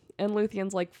good. And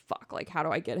Lúthien's like, fuck, like, how do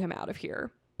I get him out of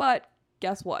here? But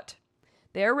guess what?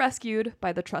 They are rescued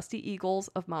by the trusty eagles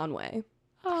of Manwë.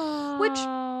 Which,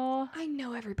 I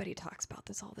know everybody talks about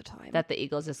this all the time. That the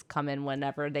Eagles just come in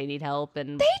whenever they need help,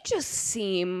 and They just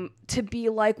seem to be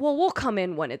like, well, we'll come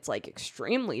in when it's like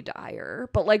extremely dire,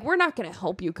 but like we're not going to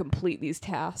help you complete these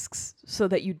tasks so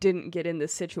that you didn't get in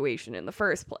this situation in the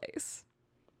first place.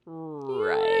 right. You know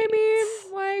what I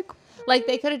mean? Like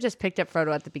they could have just picked up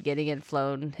Frodo at the beginning and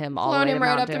flown him all the Flown way him to right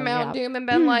Mount up to Doom. Mount Yeah. Doom and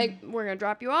been like, we're going to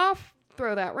drop you off,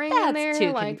 throw that ring in there. That's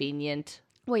too like, convenient.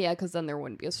 well, yeah, because then there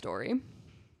wouldn't be a story.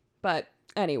 But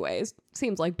anyways,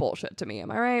 seems like bullshit to me, am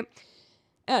I right?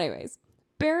 Anyways,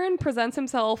 Beren presents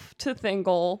himself to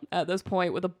Thingol at this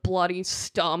point with a bloody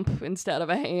stump instead of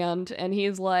a hand, and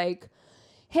he's like,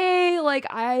 hey, like,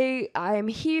 I'm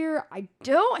here. I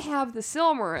don't have the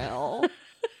Silmaril.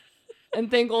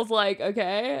 And Thingol's like,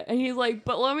 okay. And he's like,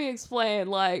 but let me explain,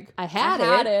 like, I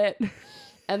had it.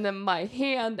 And then my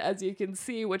hand, as you can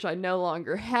see, which I no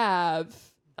longer have,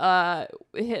 had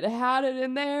it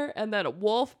in there, and then a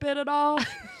wolf bit it off.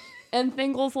 And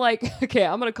Thingol's like, okay,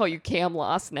 I'm gonna call you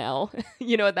Camloss now.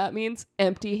 You know what that means?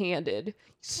 Empty-handed.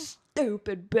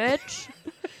 Stupid bitch.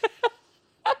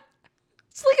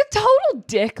 It's like a total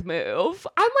dick move.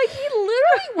 I'm like, he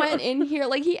literally went in here,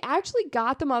 like he actually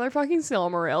got the motherfucking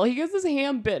Silmaril. He gets his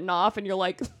hand bitten off, and you're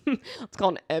like, it's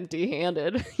called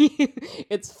empty-handed.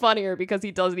 It's funnier because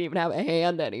he doesn't even have a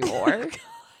hand anymore.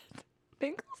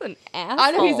 Thingol's an asshole.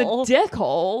 I know he's a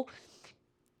dickhole.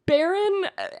 Beren,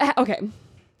 okay,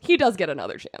 he does get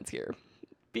another chance here.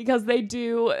 Because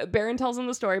Beren tells them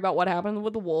the story about what happened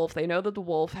with the wolf. They know that the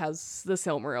wolf has the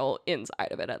Silmaril inside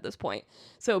of it at this point.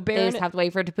 So Beren, They just have to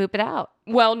wait for it to poop it out.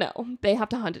 well, no, they have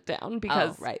to hunt it down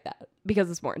because because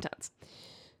it's more intense.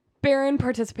 Beren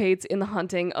participates in the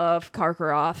hunting of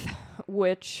Karkaroth,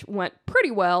 which went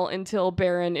pretty well until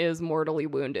Beren is mortally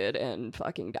wounded and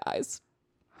fucking dies.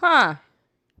 Huh.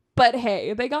 But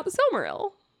hey, they got the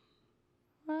Silmaril.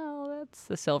 Well, that's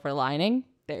the silver lining.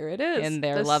 There it is. In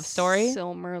their The love story.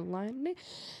 Silmaril.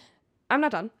 I'm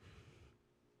not done.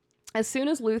 As soon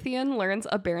as Lúthien learns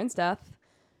of Beren's death,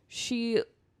 she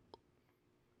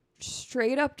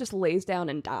straight up just lays down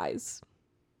and dies.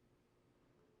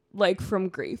 Like from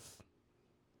grief.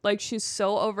 Like she's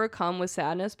so overcome with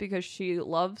sadness because she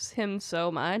loves him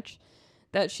so much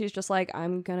that she's just like,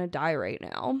 I'm gonna die right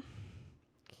now.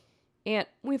 And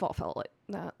we've all felt like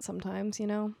that sometimes, you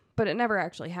know? But it never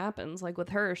actually happens. Like with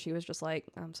her, she was just like,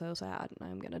 I'm so sad and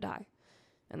I'm going to die.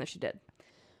 And then she did.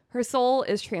 Her soul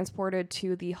is transported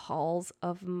to the halls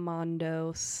of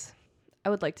Mondos. I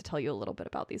would like to tell you a little bit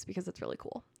about these because it's really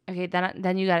cool. Okay,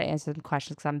 then you got to answer the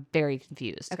questions because I'm very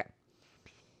confused. Okay.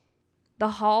 The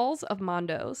Halls of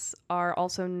Mondos are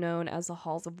also known as the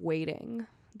Halls of Waiting.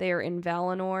 They are in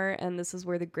Valinor, and this is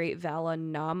where the great Vala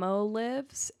Namo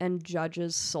lives and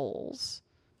judges souls.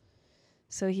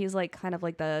 So he's like kind of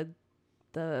like the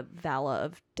Vala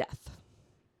of death.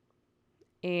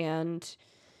 And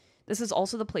this is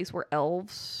also the place where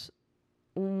elves,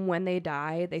 when they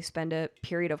die, they spend a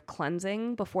period of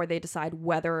cleansing before they decide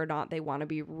whether or not they want to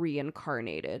be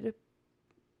reincarnated.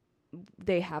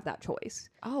 They have that choice.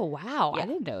 Oh, wow. Yeah. I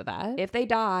didn't know that. If they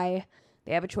die,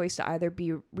 they have a choice to either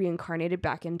be reincarnated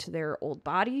back into their old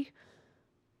body,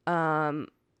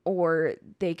 or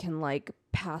they can like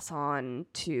pass on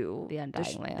to The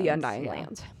Undying Lands. The Undying Yeah.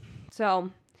 Lands.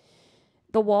 So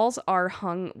the walls are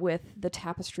hung with the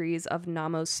tapestries of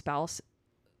Namo's spouse,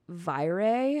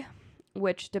 Vaire,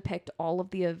 which depict all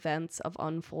of the events of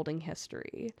unfolding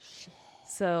history.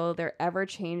 So they're ever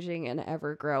changing and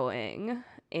ever growing.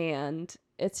 And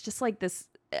it's just like this,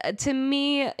 to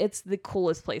me, it's the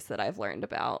coolest place that I've learned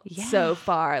about so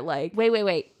far. Like,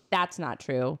 Wait. That's not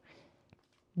true.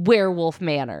 Werewolf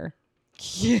Manor.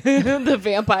 the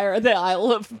vampire of the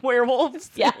Isle of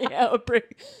Werewolves. Yeah.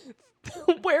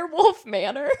 Werewolf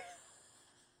Manor.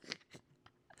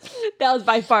 That was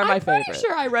by far my I'm favorite. pretty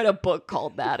sure I read a book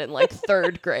called that in like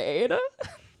 3rd grade.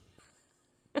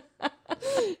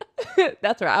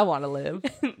 That's where I want to live.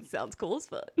 Sounds cool as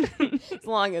fuck. As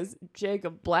long as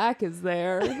Jacob Black is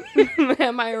there.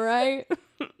 Am I right?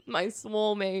 My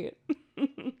soulmate.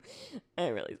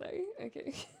 I'm really sorry.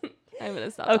 Okay. I'm going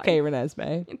to stop Okay, talking.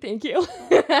 Renesmee. Thank you.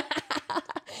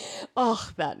 Oh,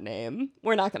 that name.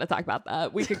 We're not going to talk about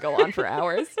that. We could go on for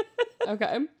hours.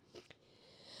 Okay.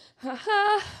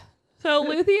 So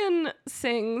Lúthien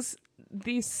sings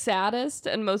the saddest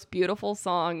and most beautiful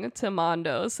song to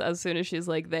Mondos as soon as she's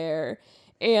like there.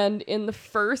 And in the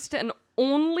first and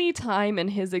only time in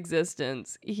his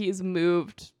existence, he's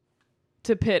moved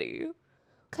to pity.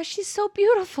 Because she's so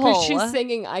beautiful. Because she's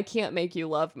singing I Can't Make You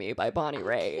Love Me by Bonnie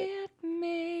Raitt. Can't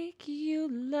make you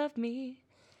love me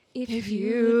If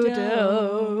you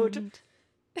don't.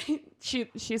 She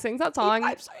sings that song.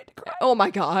 I'm sorry to cry. Oh my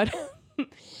God.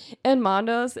 And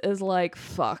Mondos is like,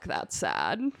 fuck, that's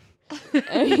sad.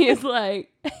 And he's like,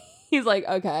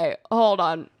 okay, hold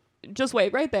on. Just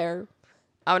wait right there.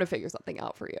 I'm going to figure something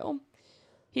out for you.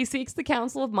 He seeks the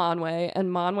counsel of Manwë, and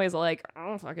Manwë's like, I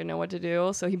don't fucking know what to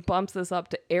do. So he bumps this up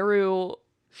to Eru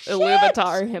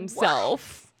Ilúvatar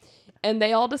himself. And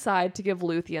they all decide to give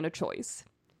Lúthien a choice.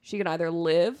 She can either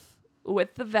live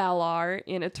with the Valar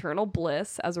in eternal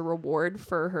bliss as a reward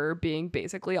for her being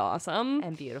basically awesome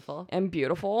And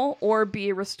beautiful, or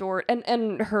be restored,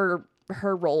 and her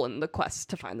role in the quest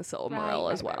to find the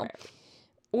Silmaril as well. Right.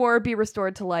 Or be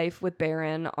restored to life with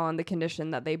Beren on the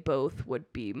condition that they both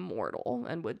would be mortal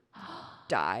and would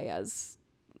die as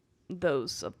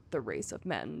those of the race of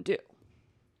men do.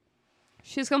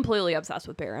 She's completely obsessed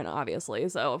with Beren, obviously,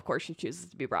 so of course she chooses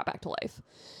to be brought back to life.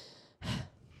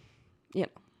 You know.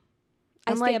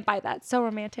 I I'm stand like, by that. So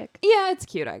romantic. yeah, it's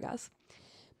cute, I guess.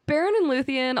 Beren and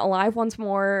Lúthien alive once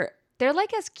more. They're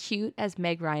like as cute as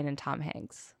Meg Ryan and Tom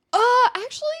Hanks.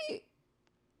 Actually,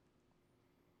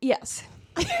 yes.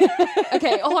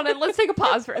 Okay, hold on. Let's take a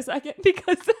pause for a second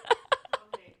because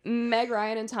Meg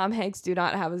Ryan and Tom Hanks do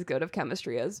not have as good of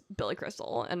chemistry as Billy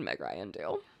Crystal and Meg Ryan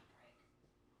do.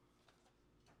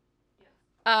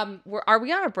 Are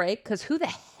we on a break? Because who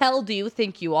the hell do you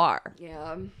think you are?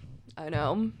 Yeah, I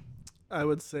know. I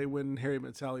would say When Harry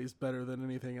Met Sally is better than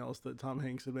anything else that Tom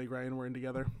Hanks and Meg Ryan were in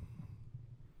together.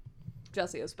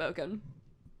 Jesse has spoken.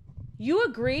 You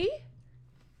agree?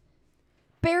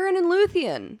 Beren and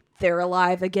Lúthien, they're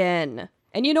alive again.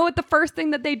 And you know what the first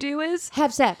thing that they do is?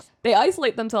 Have sex. They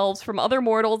isolate themselves from other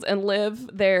mortals and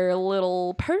live their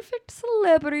little perfect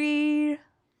celebrity.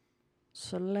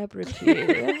 Celebrity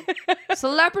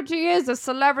is as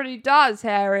celebrity does,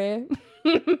 Harry.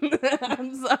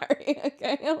 I'm sorry.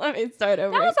 Okay, let me start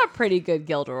over. That was a pretty good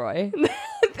Gilderoy.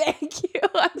 Thank you.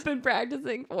 I've been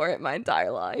practicing for it my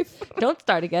entire life. Don't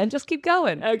start again. Just keep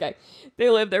going. Okay. They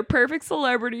live their perfect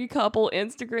celebrity couple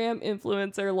Instagram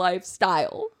influencer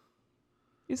lifestyle.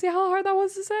 You see how hard that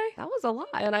was to say? That was a lot.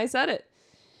 And I said it.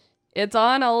 It's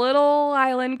on a little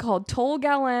island called Tol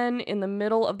Galen in the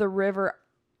middle of the river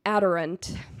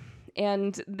Adiront.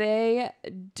 And they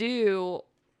do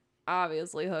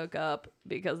obviously hook up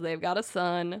because they've got a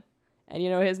son. And you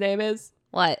know what his name is?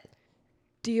 What?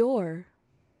 Dior.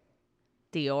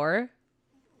 Dior?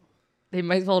 They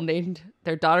might as well named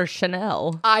their daughter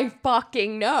Chanel. I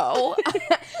fucking know.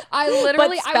 I literally, I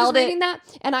was spelled it- reading that,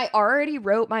 and I already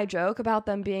wrote my joke about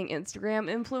them being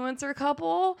Instagram influencer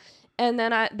couple, and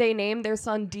then they named their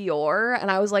son Dior,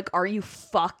 and I was like, are you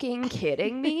fucking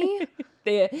kidding me?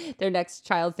 Their next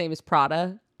child's name is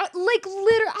Prada. Like,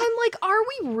 literally, I'm like, are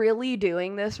we really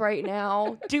doing this right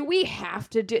now? Do we have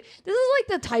to do... This is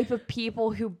like the type of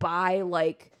people who buy,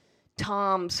 like,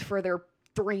 Toms for their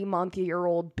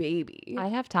 3-month-old baby. I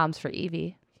have Toms for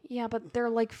Evie. Yeah, but they're,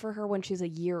 like, for her when she's a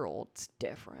year old. It's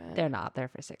different. They're not. They're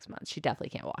for 6 months. She definitely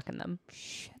can't walk in them.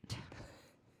 Shit.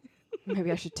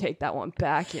 Maybe I should take that one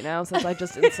back, since I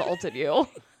just insulted you.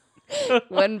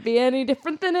 Wouldn't be any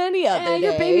different than any other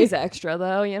Your day. baby's extra,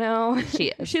 though,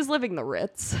 She is. She's living the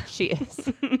Ritz. She is.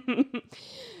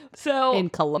 So In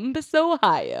Columbus,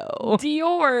 Ohio.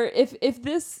 Dior,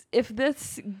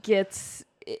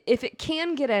 if it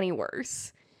can get any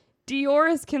worse,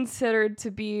 Dior is considered to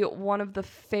be one of the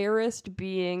fairest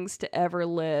beings to ever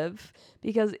live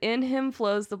because in him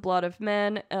flows the blood of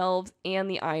men, elves, and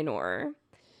the Ainur.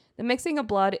 The mixing of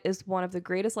blood is one of the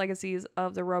greatest legacies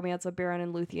of the romance of Beren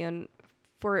and Lúthien,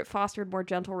 for it fostered more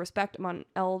gentle respect among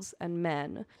elves and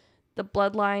men. The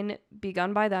bloodline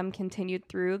begun by them continued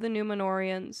through the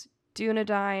Númenóreans,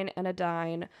 Dunedain and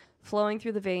Edain, flowing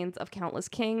through the veins of countless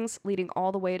kings, leading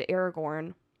all the way to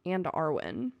Aragorn and to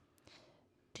Arwen.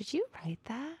 Did you write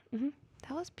that? Mm-hmm.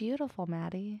 That was beautiful,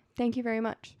 Maddie. Thank you very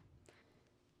much.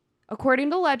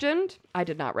 According to legend, I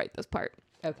did not write this part.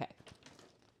 Okay.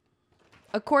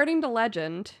 According to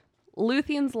legend,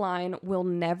 Lúthien's line will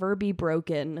never be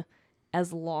broken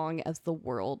as long as the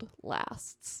world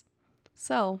lasts.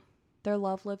 So, their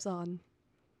love lives on.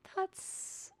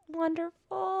 That's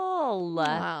wonderful.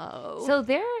 Wow. So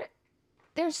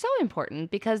they're so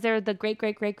important because they're the great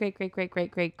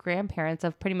grandparents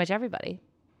of pretty much everybody.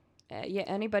 Yeah,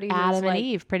 anybody who's Adam like, and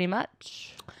Eve, pretty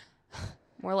much.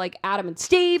 more like Adam and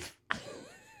Steve.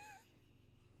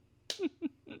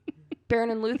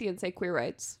 Beren and Lúthien say queer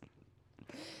rights.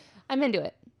 I'm into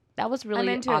it. That was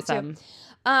really into awesome. it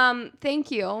too.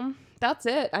 Thank you. That's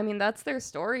it. I mean, that's their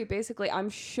story, basically. I'm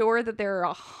sure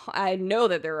that I know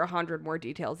that there are 100 more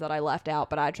details that I left out,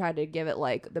 but I tried to give it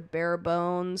like the bare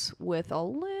bones with a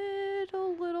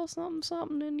little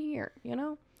something in here,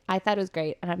 I thought it was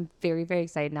great, and I'm very, very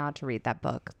excited now to read that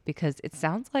book because it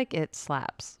sounds like it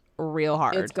slaps real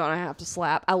hard. It's gonna have to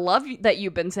slap. I love that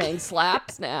you've been saying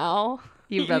slaps now.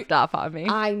 You rubbed off on me.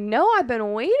 I know. I've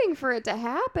been waiting for it to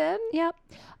happen. Yep.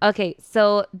 Okay,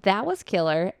 so that was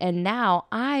killer, and now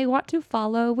I want to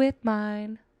follow with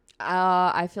mine.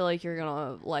 I feel like you're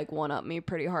gonna like one up me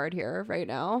pretty hard here right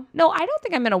now. No, I don't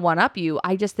think I'm gonna one up you.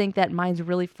 I just think that mine's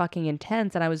really fucking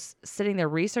intense, and I was sitting there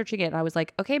researching it, and I was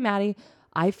like, okay, Maddie,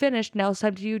 I finished. Now it's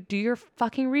time to do your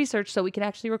fucking research so we can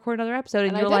actually record another episode.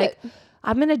 And I you're did like, it.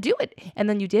 I'm gonna do it, and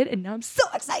then you did, and now I'm so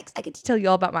excited. I get to tell you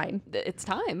all about mine. It's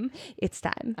time. It's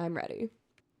time. I'm ready.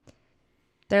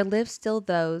 There live still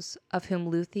those of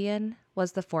whom Lúthien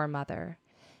was the foremother,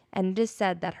 and it is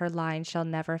said that her line shall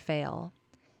never fail.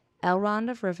 Elrond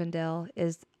of Rivendell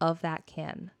is of that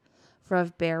kin, for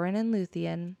of Beren and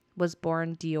Lúthien was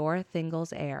born Dior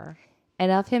Thingol's heir,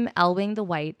 and of him Elwing the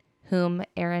White, whom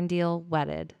Arundel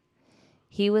wedded.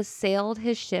 He was sailed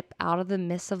his ship out of the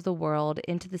mists of the world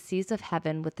into the seas of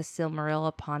heaven with the Silmaril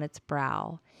upon its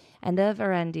brow, and of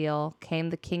Arundel came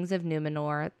the kings of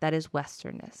Númenor, that is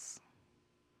Westerness.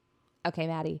 Okay,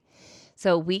 Maddie.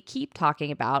 So we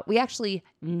actually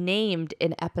named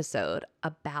an episode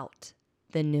about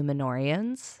the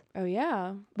Númenóreans. Oh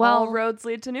yeah. Well- All roads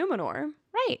lead to Númenor.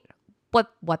 Right.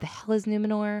 What the hell is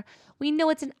Númenor? We know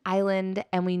it's an island,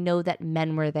 and we know that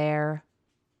men were there.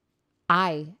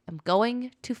 I am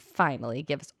going to finally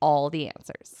give us all the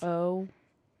answers. Oh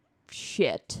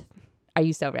shit. Are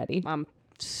you so ready? I'm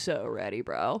so ready,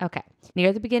 bro. Okay.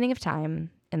 Near the beginning of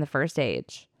time, in the first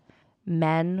age,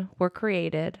 men were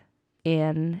created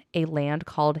in a land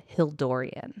called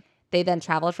Hildorian. They then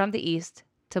traveled from the east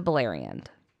to Beleriand.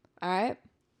 All right.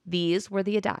 These were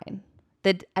the Edain.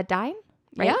 The Edain?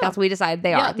 Right? Yeah. That's what we decided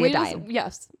they are. The Edain.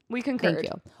 Yes, we concurred.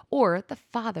 Thank you. Or the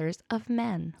fathers of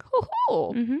men.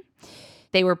 Hoo-hoo. Mm-hmm.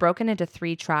 They were broken into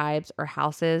 3 tribes or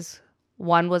houses.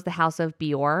 One was the house of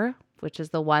Beor, which is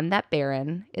the one that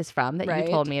Beren is from, that Right.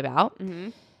 you told me about. Mm-hmm.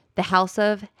 The house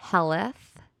of Haleth,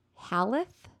 Haleth,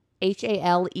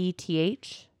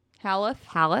 Haleth.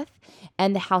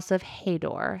 and the house of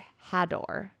Hador,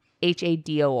 Hador,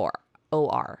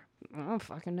 Hador. I don't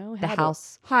fucking know. The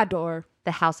house Hador.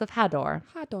 of Hador.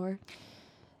 Hador.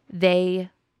 They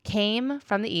came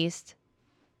from the east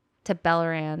to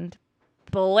Beleriand.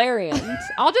 Beleriand.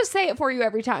 I'll just say it for you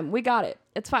every time. We got it.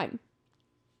 It's fine.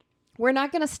 We're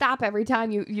not going to stop every time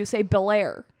you say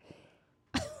Belair.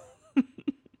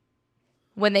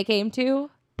 When they came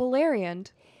to,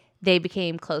 Beleriand. they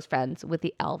became close friends with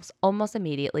the elves almost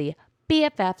immediately,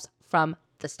 BFFs from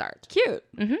the start. Cute.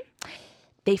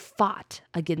 They fought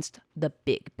against the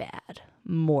big bad,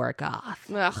 Morgoth.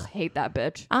 Ugh, hate that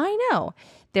bitch. I know.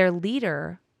 Their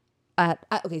leader.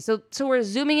 Okay, so we're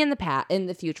zooming in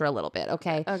the future a little bit.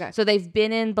 Okay. Okay. So they've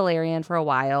been in Beleriand for a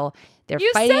while. They're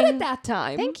You fighting. said it that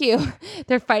time. Thank you.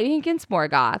 They're fighting against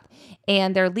Morgoth,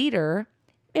 and their leader,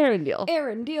 Arendelle.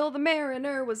 Arendelle the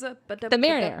Mariner was up. The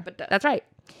Mariner. That's right.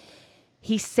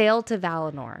 He sailed to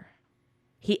Valinor.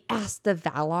 He asked the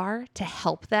Valar to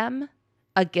help them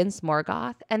against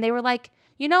Morgoth, and they were like,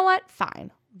 you know what?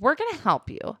 Fine. We're going to help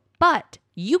you, but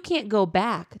you can't go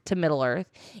back to Middle-earth.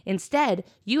 Instead,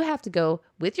 you have to go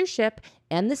with your ship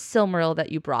and the Silmaril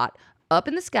that you brought up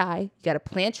in the sky. You got to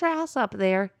plant your ass up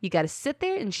there. You got to sit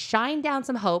there and shine down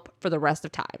some hope for the rest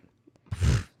of time.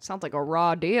 Sounds like a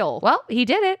raw deal. Well, he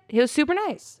did it. He was super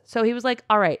nice. So he was like,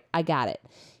 all right, I got it.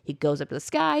 He goes up to the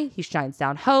sky. He shines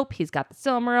down hope. He's got the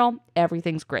Silmaril.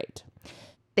 Everything's great.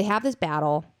 They have this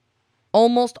battle.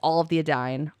 Almost all of the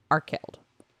Edain are killed.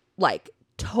 Like,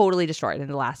 totally destroyed in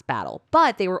the last battle.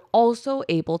 But they were also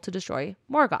able to destroy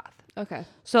Morgoth. Okay.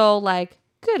 So, like,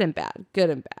 good and bad.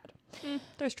 Good and bad.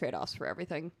 There's trade-offs for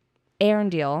everything.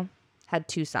 Arendelle had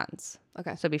 2 sons.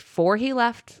 Okay. So before he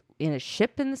left in a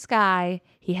ship in the sky,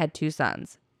 he had 2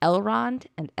 sons, Elrond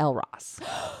and Elros.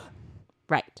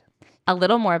 Right. A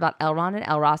little more about Elrond and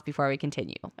Elros before we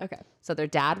continue. Okay. So their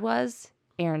dad was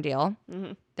Arendelle.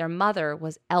 Their mother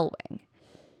was Elwing.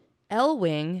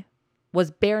 Elwing was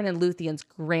Beren and Lúthien's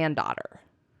granddaughter.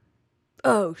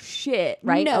 Oh, shit.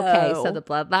 Right? No. Okay, so the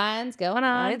bloodline's going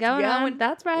on, It's going on. going.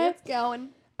 That's right. It's going.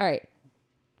 All right.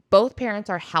 Both parents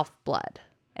are half-blood.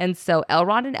 And so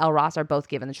Elrond and Elros are both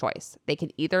given the choice. They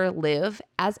can either live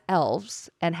as elves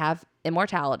and have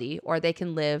immortality, or they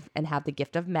can live and have the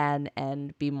gift of men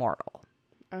and be mortal.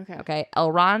 Okay. Okay.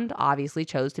 Elrond obviously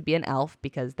chose to be an elf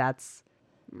because that's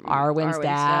Arwen's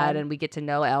dad, and we get to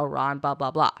know Elrond, blah,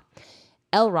 blah, blah.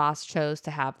 Elros chose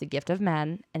to have the gift of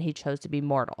men, and he chose to be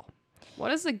mortal.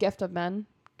 What is the gift of men?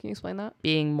 Can you explain that?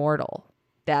 Being mortal.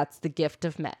 That's the gift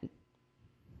of men.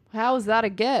 How is that a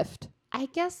gift? I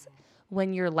guess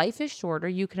when your life is shorter,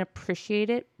 you can appreciate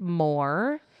it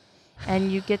more,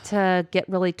 and you get to get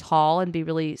really tall and be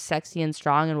really sexy and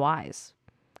strong and wise,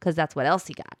 because that's what else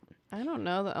he got. I don't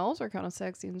know. The elves are kind of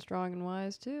sexy and strong and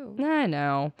wise, too. I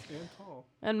know. And tall.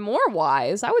 And more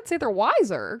wise. I would say they're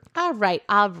wiser. All right.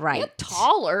 And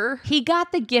taller. He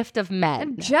got the gift of men.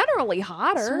 And generally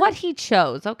hotter. It's what he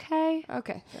chose, okay?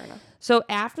 Okay, fair enough. So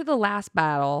after the last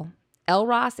battle,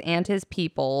 Elros and his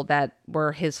people that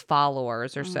were his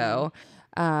followers or so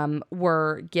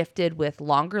were gifted with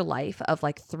longer life of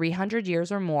like 300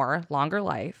 years or more, longer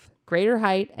life, greater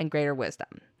height, and greater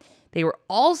wisdom. They were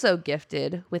also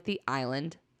gifted with the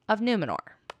island of Númenor.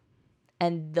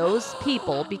 And those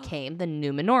people became the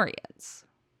Númenóreans.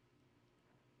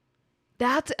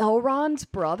 That's Elrond's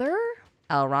brother?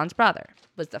 Elrond's brother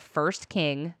was the first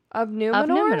king. Of Númenor?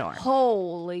 Númenor.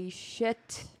 Holy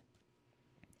shit.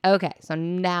 Okay, so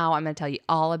now I'm going to tell you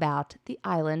all about the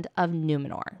island of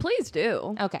Númenor. Please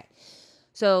do. Okay,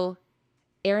 so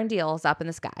Arendelle's up in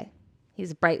the sky.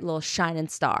 He's a bright little shining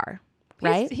star,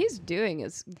 right? He's doing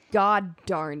his god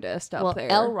darndest up there.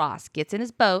 Elros gets in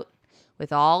his boat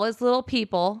with all his little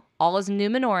people, all his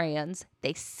Númenóreans.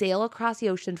 They sail across the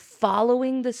ocean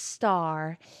following the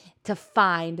star to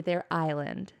find their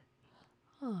island.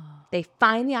 They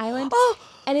find the island,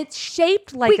 and it's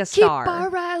shaped like a star. We keep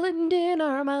our island in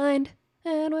our mind,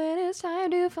 and when it's time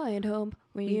to find home,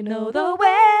 we know the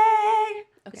way.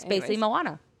 Okay, It's basically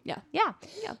Moana. Yeah. Yeah.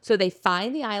 Yeah. So they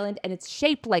find the island, and it's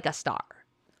shaped like a star.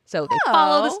 So they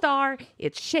follow the star.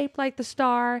 It's shaped like the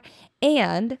star,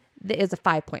 and it's a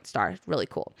 5-point star. It's really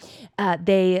cool.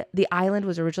 The island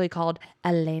was originally called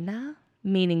Elena,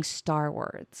 meaning star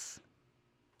words.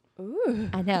 Ooh.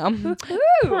 I know.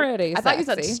 Ooh. Pretty I thought you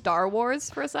said sexy. Star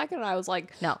Wars for a second, and I was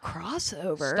like, No.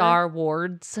 crossover. Star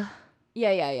Words. Yeah.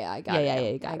 I got it. Yeah, now.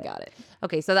 you got I it. got it.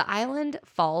 Okay, so the island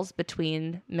falls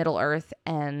between Middle-earth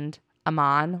and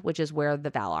Aman, which is where the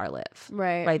Valar live.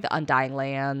 Right. Right, the Undying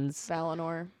Lands,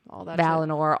 Valinor, all that shit.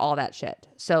 Valinor, all that shit.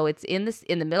 So it's in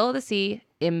the middle of the sea,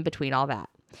 in between all that.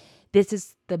 This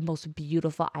is the most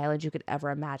beautiful island you could ever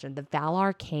imagine. The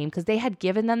Valar came because they had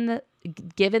given the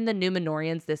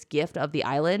Númenóreans this gift of the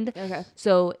island. Okay.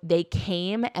 So they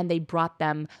came and they brought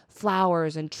them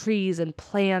flowers and trees and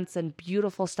plants and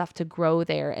beautiful stuff to grow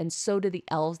there. And so did the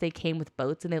elves. They came with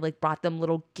boats and they like brought them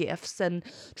little gifts and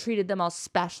treated them all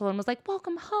special and was like,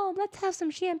 welcome home. Let's have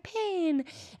some champagne.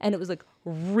 And it was like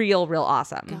real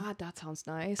awesome. God, that sounds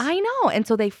nice. I know. And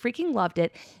so they freaking loved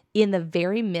it. In the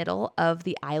very middle of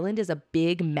the island is a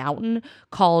big mountain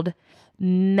called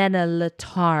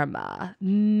Menelatarma.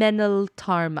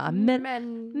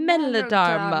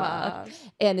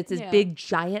 And it's this big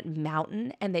giant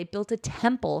mountain, and they built a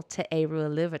temple to Eru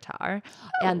Ilúvatar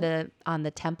on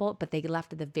the temple, but they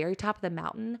left at the very top of the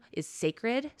mountain is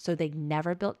sacred, so they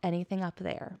never built anything up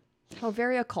there. Oh,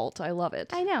 very occult. I love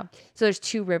it. I know. So there's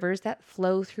 2 rivers that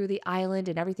flow through the island,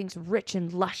 and everything's rich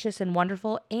and luscious and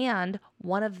wonderful. And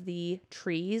one of the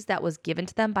trees that was given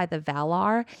to them by the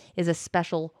Valar is a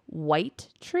special white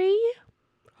tree.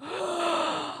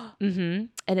 And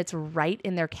it's right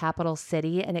in their capital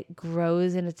city, and it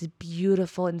grows, and it's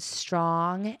beautiful and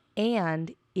strong.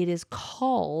 And it is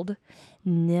called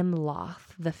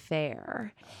Nimloth the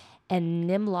Fair. And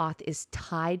Nimloth is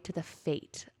tied to the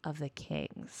fate of the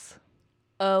kings.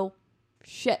 Oh,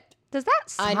 shit. Does that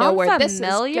sound I know where familiar? this is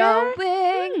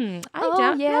going. I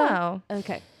don't know.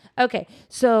 Okay.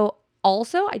 So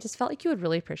also, I just felt like you would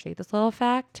really appreciate this little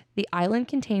fact. The island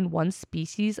contained one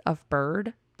species of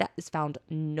bird that is found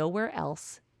nowhere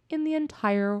else in the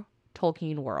entire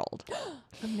Tolkien world.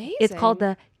 Amazing. It's called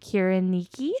the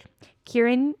Kirinki.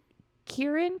 Kirinki?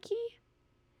 Kirinki.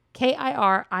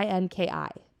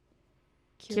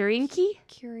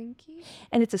 Kirinki?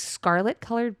 And it's a scarlet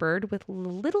colored bird with a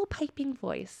little piping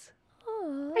voice.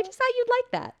 Oh, I just thought you'd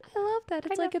like that. I love that.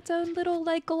 It's like its own little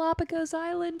like Galapagos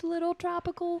Island, little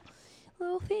tropical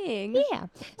little thing. Yeah.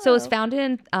 So it was founded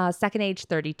in Second Age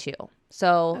 32.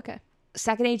 So Okay.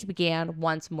 Second Age began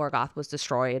once Morgoth was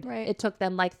destroyed. Right. It took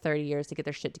them like 30 years to get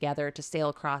their shit together, to sail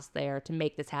across there, to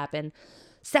make this happen.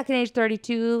 Second Age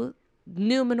 32,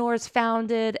 Númenor's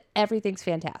founded. Everything's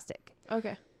fantastic.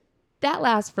 Okay. That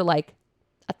lasts for like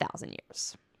 1,000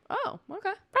 years. Oh,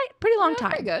 okay. Right? Pretty long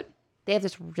time. Pretty good. They have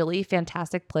this really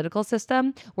fantastic political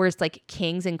system where it's like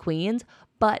kings and queens,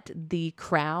 but the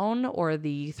crown or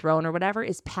the throne or whatever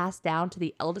is passed down to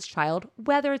the eldest child,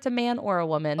 whether it's a man or a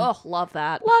woman. Oh, love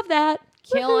that. Love that.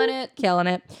 Killing Woohoo. it. Killing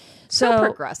it. So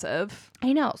progressive.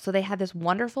 I know. So they had this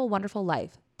wonderful, wonderful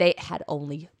life. They had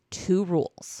only 2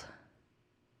 rules.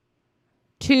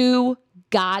 2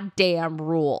 goddamn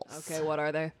rules. Okay, what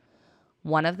are they?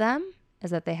 One of them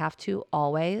is that they have to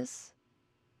always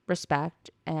respect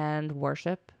and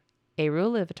worship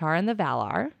Eru Ilúvatar and the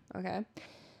Valar. Okay.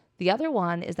 The other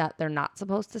one is that they're not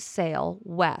supposed to sail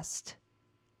west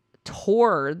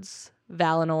towards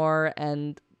Valinor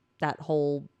and that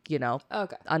whole,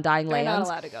 Okay. Undying They're Lands.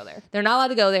 not allowed to go there. They're not allowed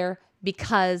to go there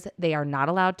because they are not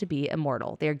allowed to be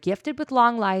immortal. They're gifted with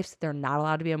long lives. They're not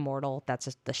allowed to be immortal. That's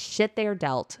just the shit they are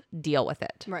dealt. Deal with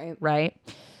it. Right. Right?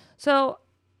 So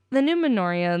the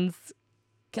Númenóreans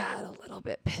got a little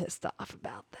bit pissed off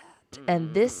about that.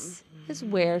 And this is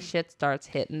where shit starts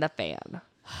hitting the fan.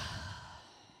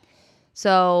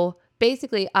 So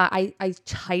basically, I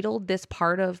titled this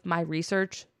part of my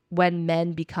research, When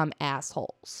Men Become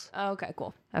Assholes. Okay,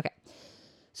 cool. Okay.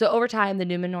 So over time, the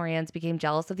Númenóreans became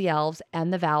jealous of the elves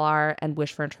and the Valar and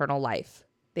wished for eternal life.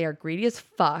 They are greedy as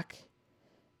fuck.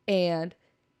 And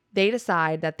they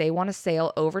decide that they want to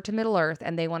sail over to Middle-earth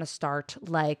and they want to start,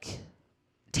 like,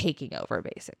 taking over,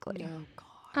 basically. Oh, God.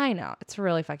 I know. It's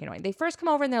really fucking annoying. They first come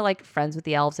over and they're, like, friends with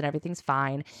the elves and everything's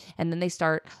fine. And then they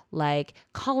start, like,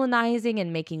 colonizing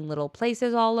and making little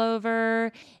places all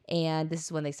over. And this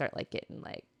is when they start, like, getting,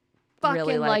 like, Fucking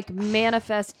really, like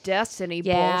manifest destiny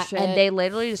bullshit. and they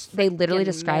literally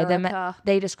describe America. them.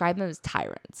 They describe them as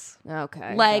tyrants.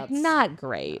 Okay. Like, that's- not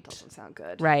great. That doesn't sound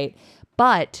good. Right.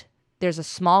 But there's a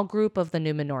small group of the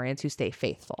Númenóreans who stay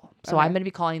faithful. So Okay. I'm going to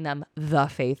be calling them the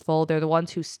faithful. They're the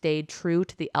ones who stayed true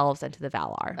to the elves and to the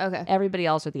Valar. Okay. Everybody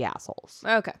else are the assholes.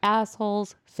 Okay.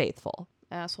 Assholes, faithful.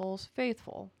 Assholes,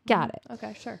 faithful. Got it.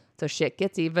 Okay, sure. So shit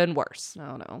gets even worse.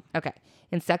 No, no. Okay.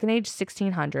 In Second Age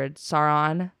 1600,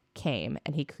 Sauron came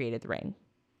and he created the ring.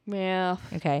 Yeah.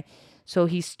 Okay. So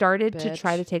he started to Bitch.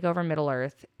 try to take over Middle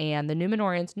Earth, and the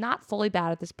Númenóreans, not fully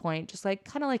bad at this point, just like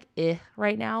kind of like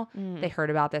right now. They heard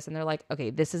about this and they're like, okay,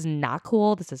 this is not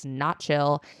cool. This is not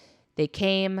chill. They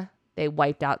came, they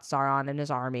wiped out Sauron and his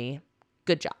army.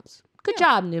 Good jobs. Good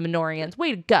job, Númenóreans.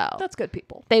 Way to go. That's good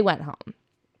people. They went home.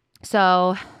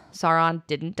 So Sauron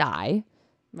didn't die.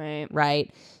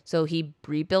 Right. So he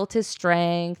rebuilt his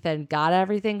strength and got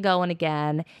everything going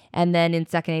again. And then in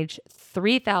Second Age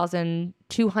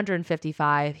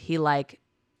 3255, he like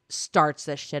starts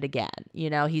this shit again. You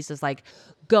know, he's just like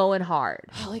going hard.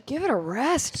 Like, give it a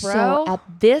rest, bro. So at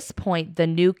this point, the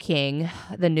new king,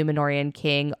 the Númenórean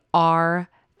king,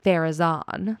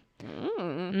 Ar-Pharazôn,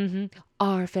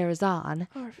 Ar-Pharazôn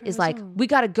is like, we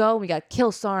got to go. We got to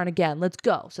kill Sauron again. Let's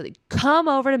go. So they come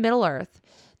over to Middle Earth.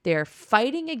 They're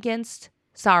fighting against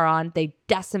Sauron. They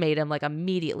decimate him like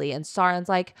immediately. And Sauron's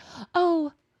like,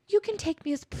 oh, you can take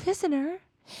me as prisoner.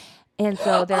 And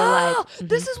so they're like,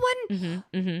 this is when.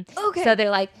 Okay. So they're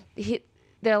like,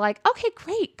 okay,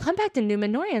 great. Come back to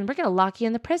Númenórean. We're going to lock you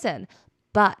in the prison.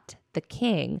 But the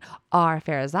king,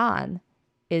 Ar-Pharazôn,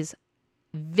 is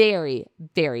very,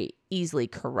 very easily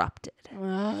corrupted.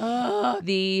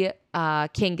 The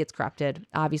king gets corrupted.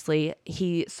 Obviously,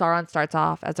 Sauron starts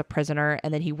off as a prisoner,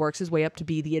 and then he works his way up to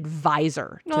be the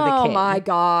advisor to the king. Oh my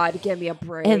God, give me a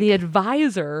break. And the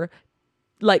advisor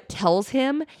like tells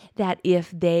him that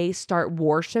if they start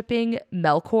worshiping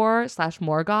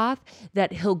Melkor/Morgoth,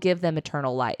 that he'll give them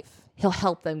eternal life. He'll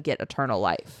help them get eternal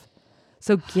life.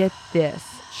 So get this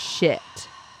shit.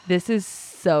 This is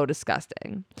so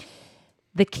disgusting.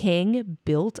 The king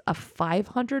built a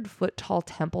 500-foot tall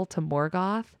temple to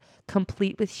Morgoth,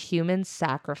 complete with human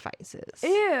sacrifices.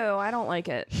 Ew, I don't like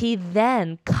it. He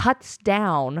then cuts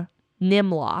down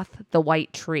Nimloth, the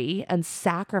white tree, and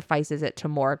sacrifices it to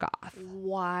Morgoth.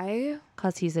 Why?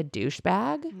 Because he's a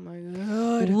douchebag. Oh my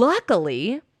God.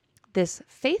 Luckily, this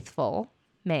faithful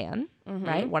man,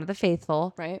 right, one of the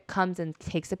faithful, Right. comes and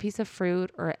takes a piece of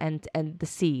fruit and the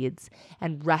seeds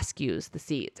and rescues the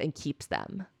seeds and keeps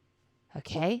them.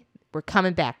 Okay? We're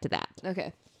coming back to that.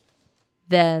 Okay.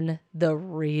 Then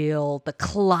the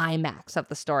climax of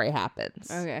the story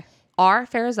happens. Okay.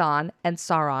 Ar-Pharazôn and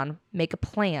Sauron make a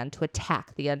plan to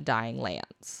attack the Undying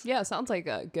Lands. Yeah, sounds like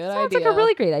a good idea. Sounds like a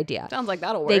really great idea. Sounds like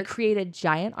that'll work. They create a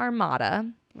giant armada,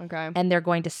 Okay. and they're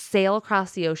going to sail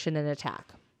across the ocean and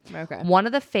attack. Okay. One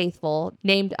of the faithful,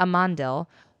 named Amandil,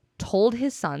 told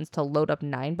his sons to load up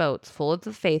 9 boats full of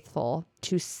the faithful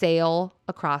to sail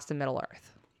across the Middle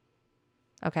Earth.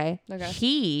 Okay?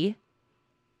 He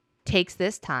takes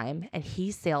this time and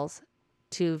he sails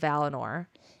to Valinor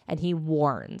and he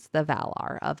warns the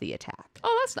Valar of the attack.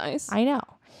 Oh, that's nice. I know.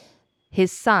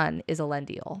 His son is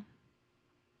Elendil.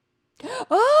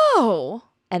 Oh!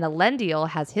 And Elendil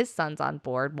has his sons on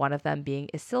board, one of them being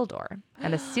Isildur.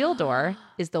 And Isildur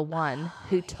is the one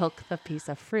who took the piece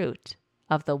of fruit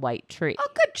of the white tree. Oh,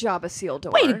 good job,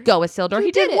 Isildur. Way to go, Isildur. You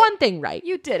He did did it. one thing right.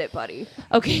 You did it, buddy.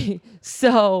 Okay,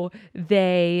 so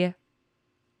they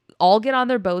all get on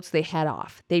their boats. They head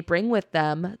off. They bring with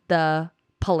them the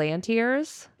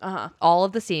Palantirs, all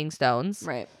of the Seeing Stones,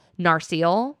 Right.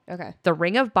 Narsil, Okay. the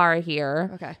Ring of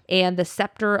Barahir, Okay. and the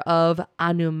Scepter of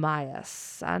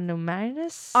Anumias.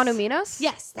 Anuminas? Anuminas?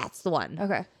 Yes, that's the one.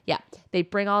 Okay. Yeah, they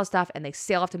bring all the stuff and they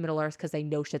sail off to Middle Earth because they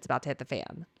know shit's about to hit the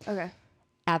fan. Okay.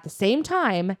 At the same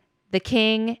time, the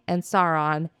king and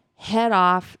Sauron head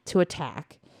off to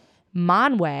attack.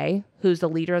 Manwë, who's the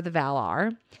leader of the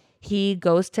Valar, he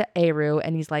goes to Eru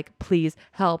and he's like, please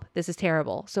help. This is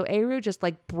terrible. So Eru just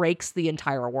like breaks the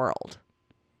entire world.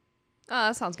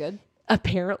 That sounds good.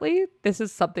 Apparently, this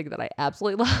is something that I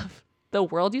absolutely love. The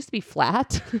world used to be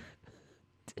flat.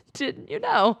 Didn't you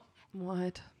know?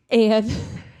 What? And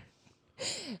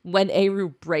when Eru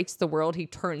breaks the world, he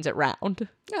turns it round.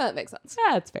 Yeah, that makes sense.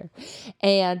 Yeah, that's fair.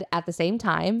 And at the same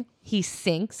time, he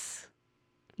sinks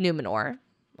Númenor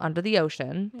under the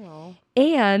ocean. Oh.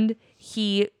 And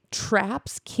he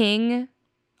traps King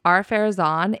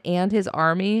Ar-Pharazôn and his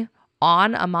army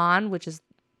on Aman, which is,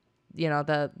 you know,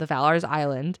 the Valar's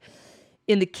island,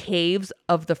 in the caves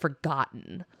of the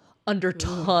Forgotten under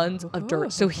tons of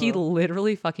dirt. So he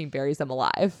literally fucking buries them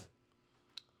alive.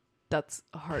 That's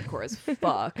hardcore as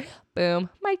fuck. Boom.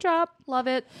 Mic drop. Love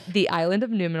it. The island of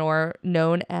Númenor,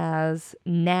 known as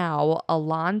now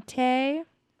Alante,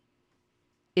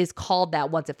 is called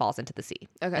that once it falls into the sea.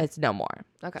 Okay. It's no more.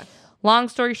 Okay. Long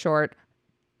story short,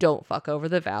 don't fuck over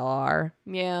the Valar.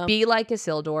 Yeah. Be like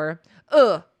Isildur.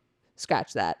 Ugh.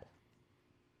 Scratch that.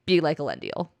 Be like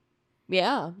Elendil.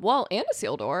 Yeah. Well, and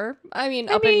Isildur. I mean,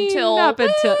 yeah. But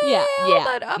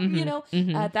up, Mhm, you know,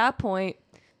 at that point,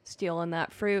 stealing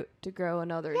that fruit to grow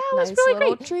another Yeah, it nice was really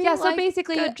little great. tree. Yeah, so like,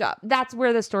 basically, good job. that's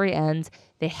where the story ends.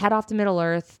 They head off to Middle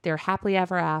Earth. They're happily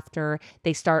ever after.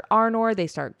 They start Arnor. They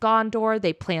start Gondor.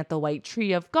 They plant the white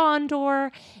tree of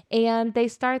Gondor. And they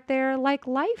start their, like,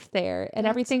 life there. And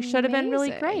That's everything should have been really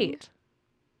amazing. great.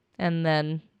 And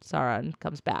then Sauron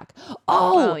comes back.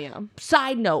 Oh, Oh, yeah.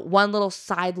 side note. One little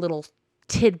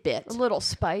tidbit. A little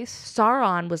spice.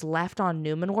 Sauron was left on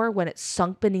Númenor when it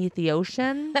sunk beneath the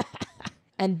ocean.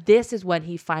 And this is when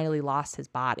he finally lost his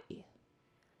body.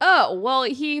 Oh, well,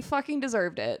 he fucking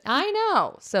deserved it. I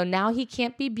know. So now he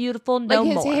can't be beautiful no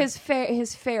like more. his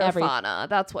fair fauna.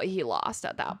 That's what he lost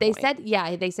at that They point.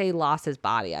 said, they say he lost his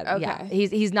body. Yeah, Okay.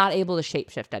 he's not able to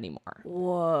shapeshift anymore.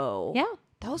 Whoa. Yeah.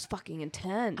 That was fucking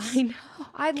intense. I know.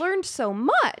 I learned so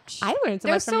much. I learned so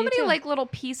There's much from so you many too. like little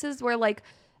pieces where like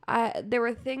there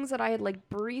were things that I had like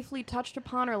briefly touched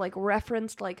upon or like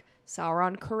referenced like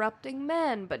Sauron corrupting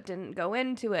men but didn't go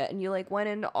into it, and you like went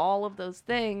into all of those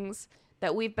things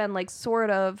that we've been like sort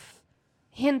of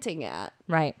hinting at.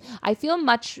 Right. I feel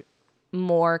much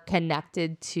more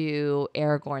connected to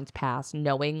Aragorn's past,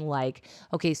 knowing like,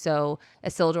 okay, so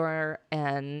Isildur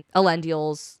and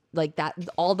Elendil's like that,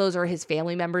 all those are his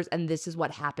family members, and this is what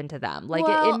happened to them. Like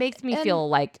Well, it makes me and- feel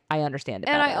like I understand it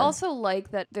And better. I also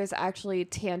like that there's actually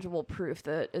tangible proof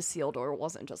that Isildur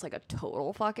wasn't just like a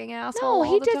total fucking asshole. No, he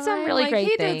all the did some time. really Like, great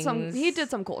he things. He did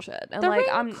some cool shit. And the like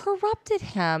ring corrupted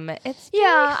him. It's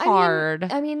yeah, very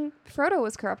hard. I mean, Frodo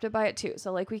was corrupted by it too,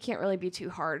 so like we can't really be too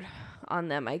hard on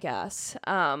them, I guess.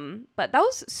 But that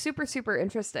was super, super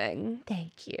interesting.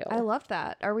 Thank you. I love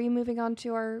that. Are we moving on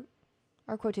to our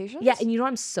quotations? Yeah, and you know what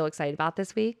I'm so excited about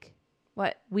this week?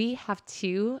 What? We have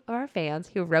 2 of our fans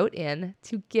who wrote in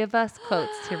to give us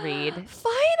quotes to read.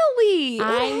 Finally!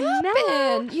 I It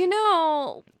happened. You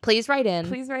know, Please write in.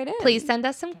 please write in. Please send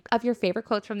us some of your favorite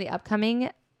quotes from the upcoming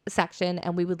section,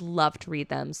 and we would love to read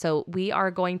them. So we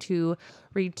are going to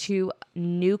read 2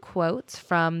 new quotes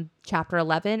from chapter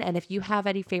 11. And if you have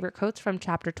any favorite quotes from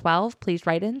chapter 12, please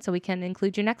write in so we can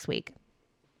include you next week.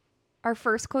 Our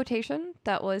first quotation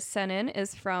that was sent in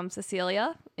is from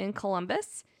Cecilia in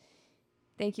Columbus.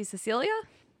 Thank you, Cecilia.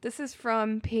 This is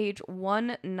from page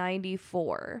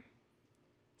 194.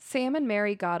 Sam and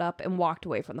Mary got up and walked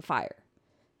away from the fire.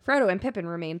 Frodo and Pippin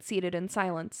remained seated in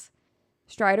silence.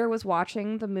 Strider was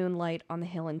watching the moonlight on the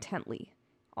hill intently.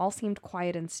 All seemed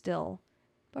quiet and still,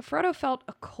 but Frodo felt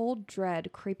a cold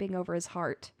dread creeping over his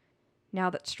heart, now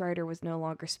that Strider was no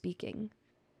longer speaking.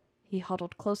 He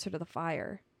huddled closer to the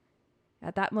fire.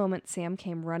 At that moment, Sam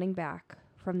came running back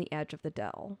from the edge of the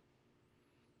dell.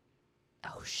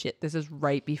 Oh shit, this is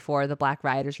right before the Black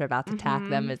Riders are about to attack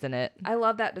them, isn't it? I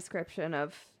love that description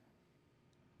of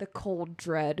the cold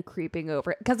dread creeping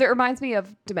over it, because it reminds me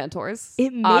of Dementors.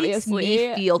 It makes obviously.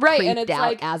 me feel right, creeped and it's out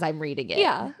like, as I'm reading it.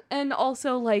 yeah, and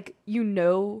also like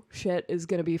shit is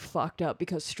gonna be fucked up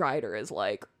because Strider is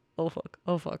like, Oh fuck,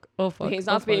 oh fuck, oh fuck. he's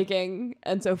oh, not fuck. speaking,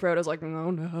 and so Frodo's like, oh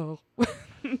no.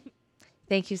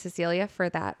 Thank you, Cecilia, for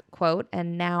that quote.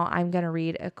 And now I'm going to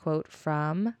read a quote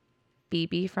from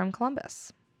BB from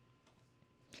Columbus.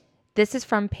 This is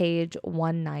from page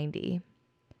 190.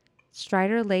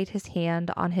 Strider laid his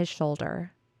hand on his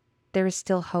shoulder. There is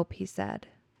still hope, he said.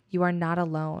 You are not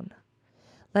alone.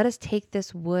 Let us take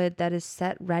this wood that is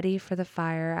set ready for the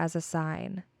fire as a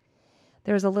sign.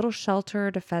 There is a little shelter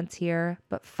or defense here,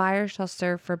 but fire shall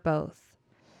serve for both.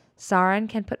 Sauron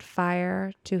can put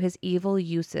fire to his evil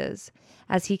uses,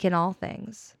 as he can all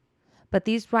things. But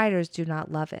these riders do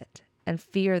not love it, and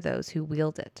fear those who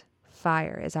wield it.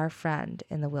 Fire is our friend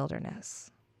in the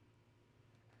wilderness.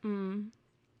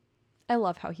 I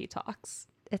love how he talks.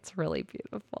 It's really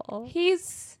beautiful.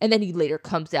 He's And then he later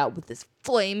comes out with this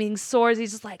flaming swords.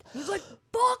 He's like,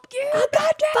 fuck you, I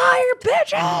got fire,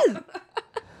 bitches.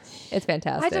 It's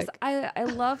fantastic. I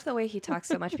love the way he talks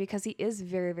so much because he is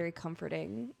very, very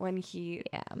comforting when he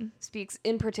speaks,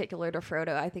 in particular to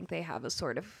Frodo. I think they have a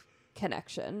sort of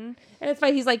connection. And it's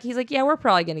fine. He's like, yeah, we're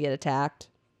probably gonna get attacked.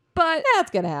 But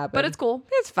That's gonna happen. but it's cool.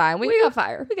 It's fine. We got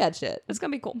fire. We got shit. It's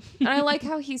gonna be cool. And I like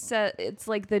how he said it's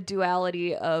like the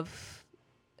duality of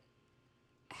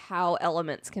how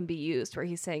elements can be used, where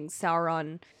he's saying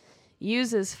Sauron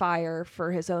uses fire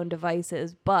for his own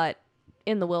devices, but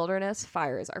in the wilderness,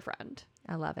 fire is our friend.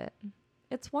 I love it.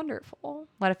 It's wonderful.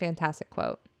 What a fantastic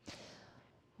quote.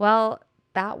 Well,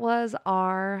 that was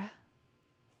our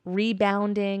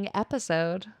rebounding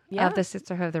episode of the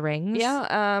Sisterhood of the Rings.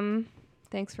 Yeah.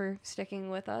 Thanks for sticking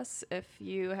with us. If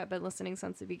you have been listening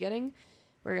since the beginning,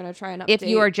 we're gonna try and update. If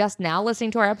you are just now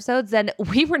listening to our episodes, then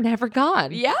we were never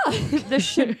gone. yeah, this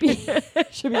should be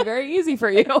very easy for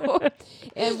you,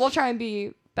 and we'll try and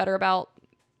be better about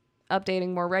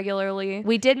updating more regularly.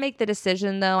 We did make the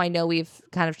decision, though. I know we've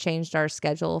kind of changed our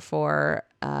schedule for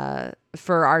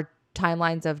our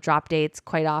timelines of drop dates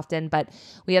quite often, but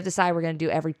we have decided we're going to do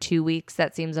every 2 weeks.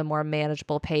 That seems a more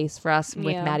manageable pace for us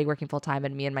with Maddie working full time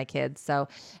and me and my kids. So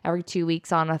every 2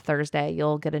 weeks on a Thursday,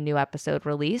 you'll get a new episode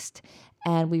released.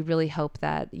 And we really hope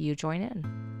that you join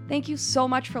in. Thank you so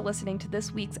much for listening to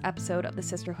this week's episode of the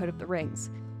Sisterhood of the Rings.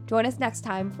 Join us next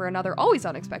time for another always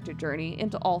unexpected journey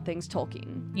into all things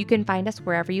Tolkien. You can find us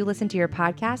wherever you listen to your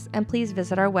podcasts, and please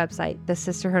visit our website,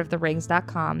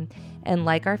 thesisterhoodoftherings.com, and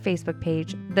like our Facebook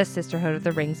page, The Sisterhood of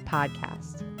the Rings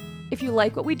Podcast. If you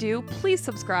like what we do, please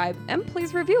subscribe and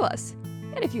please review us.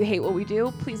 And if you hate what we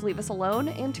do, please leave us alone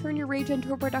and turn your rage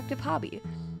into a productive hobby,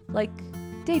 like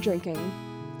day drinking.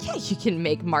 Yeah, you can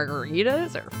make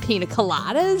margaritas or pina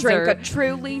coladas. Drink or a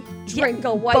Truly, drink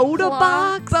a White Boda Claw,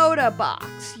 Box. Boda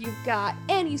Box. You've got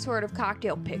any sort of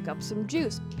cocktail. Pick up some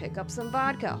juice, pick up some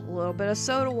vodka, a little bit of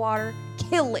soda water.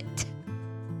 Kill it.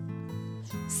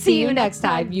 See you next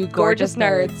time, you gorgeous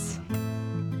nerds.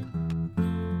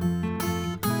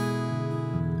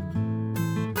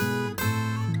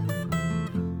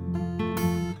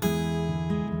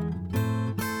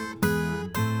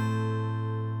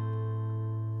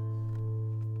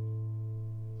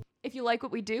 If you like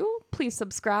what we do, please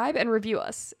subscribe and review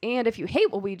us. And if you hate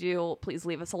what we do, please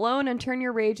leave us alone and turn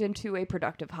your rage into a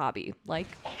productive hobby, like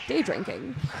day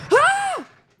drinking. Ah!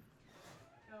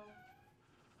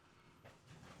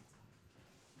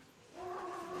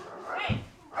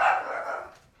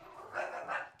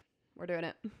 We're doing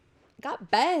it. Got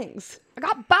bangs. I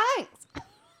got bangs.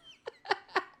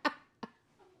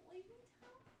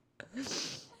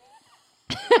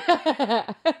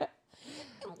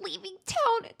 I'm leaving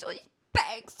town until these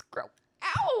bangs grow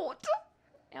out.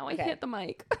 Now I hit the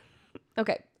mic.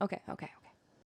 Okay.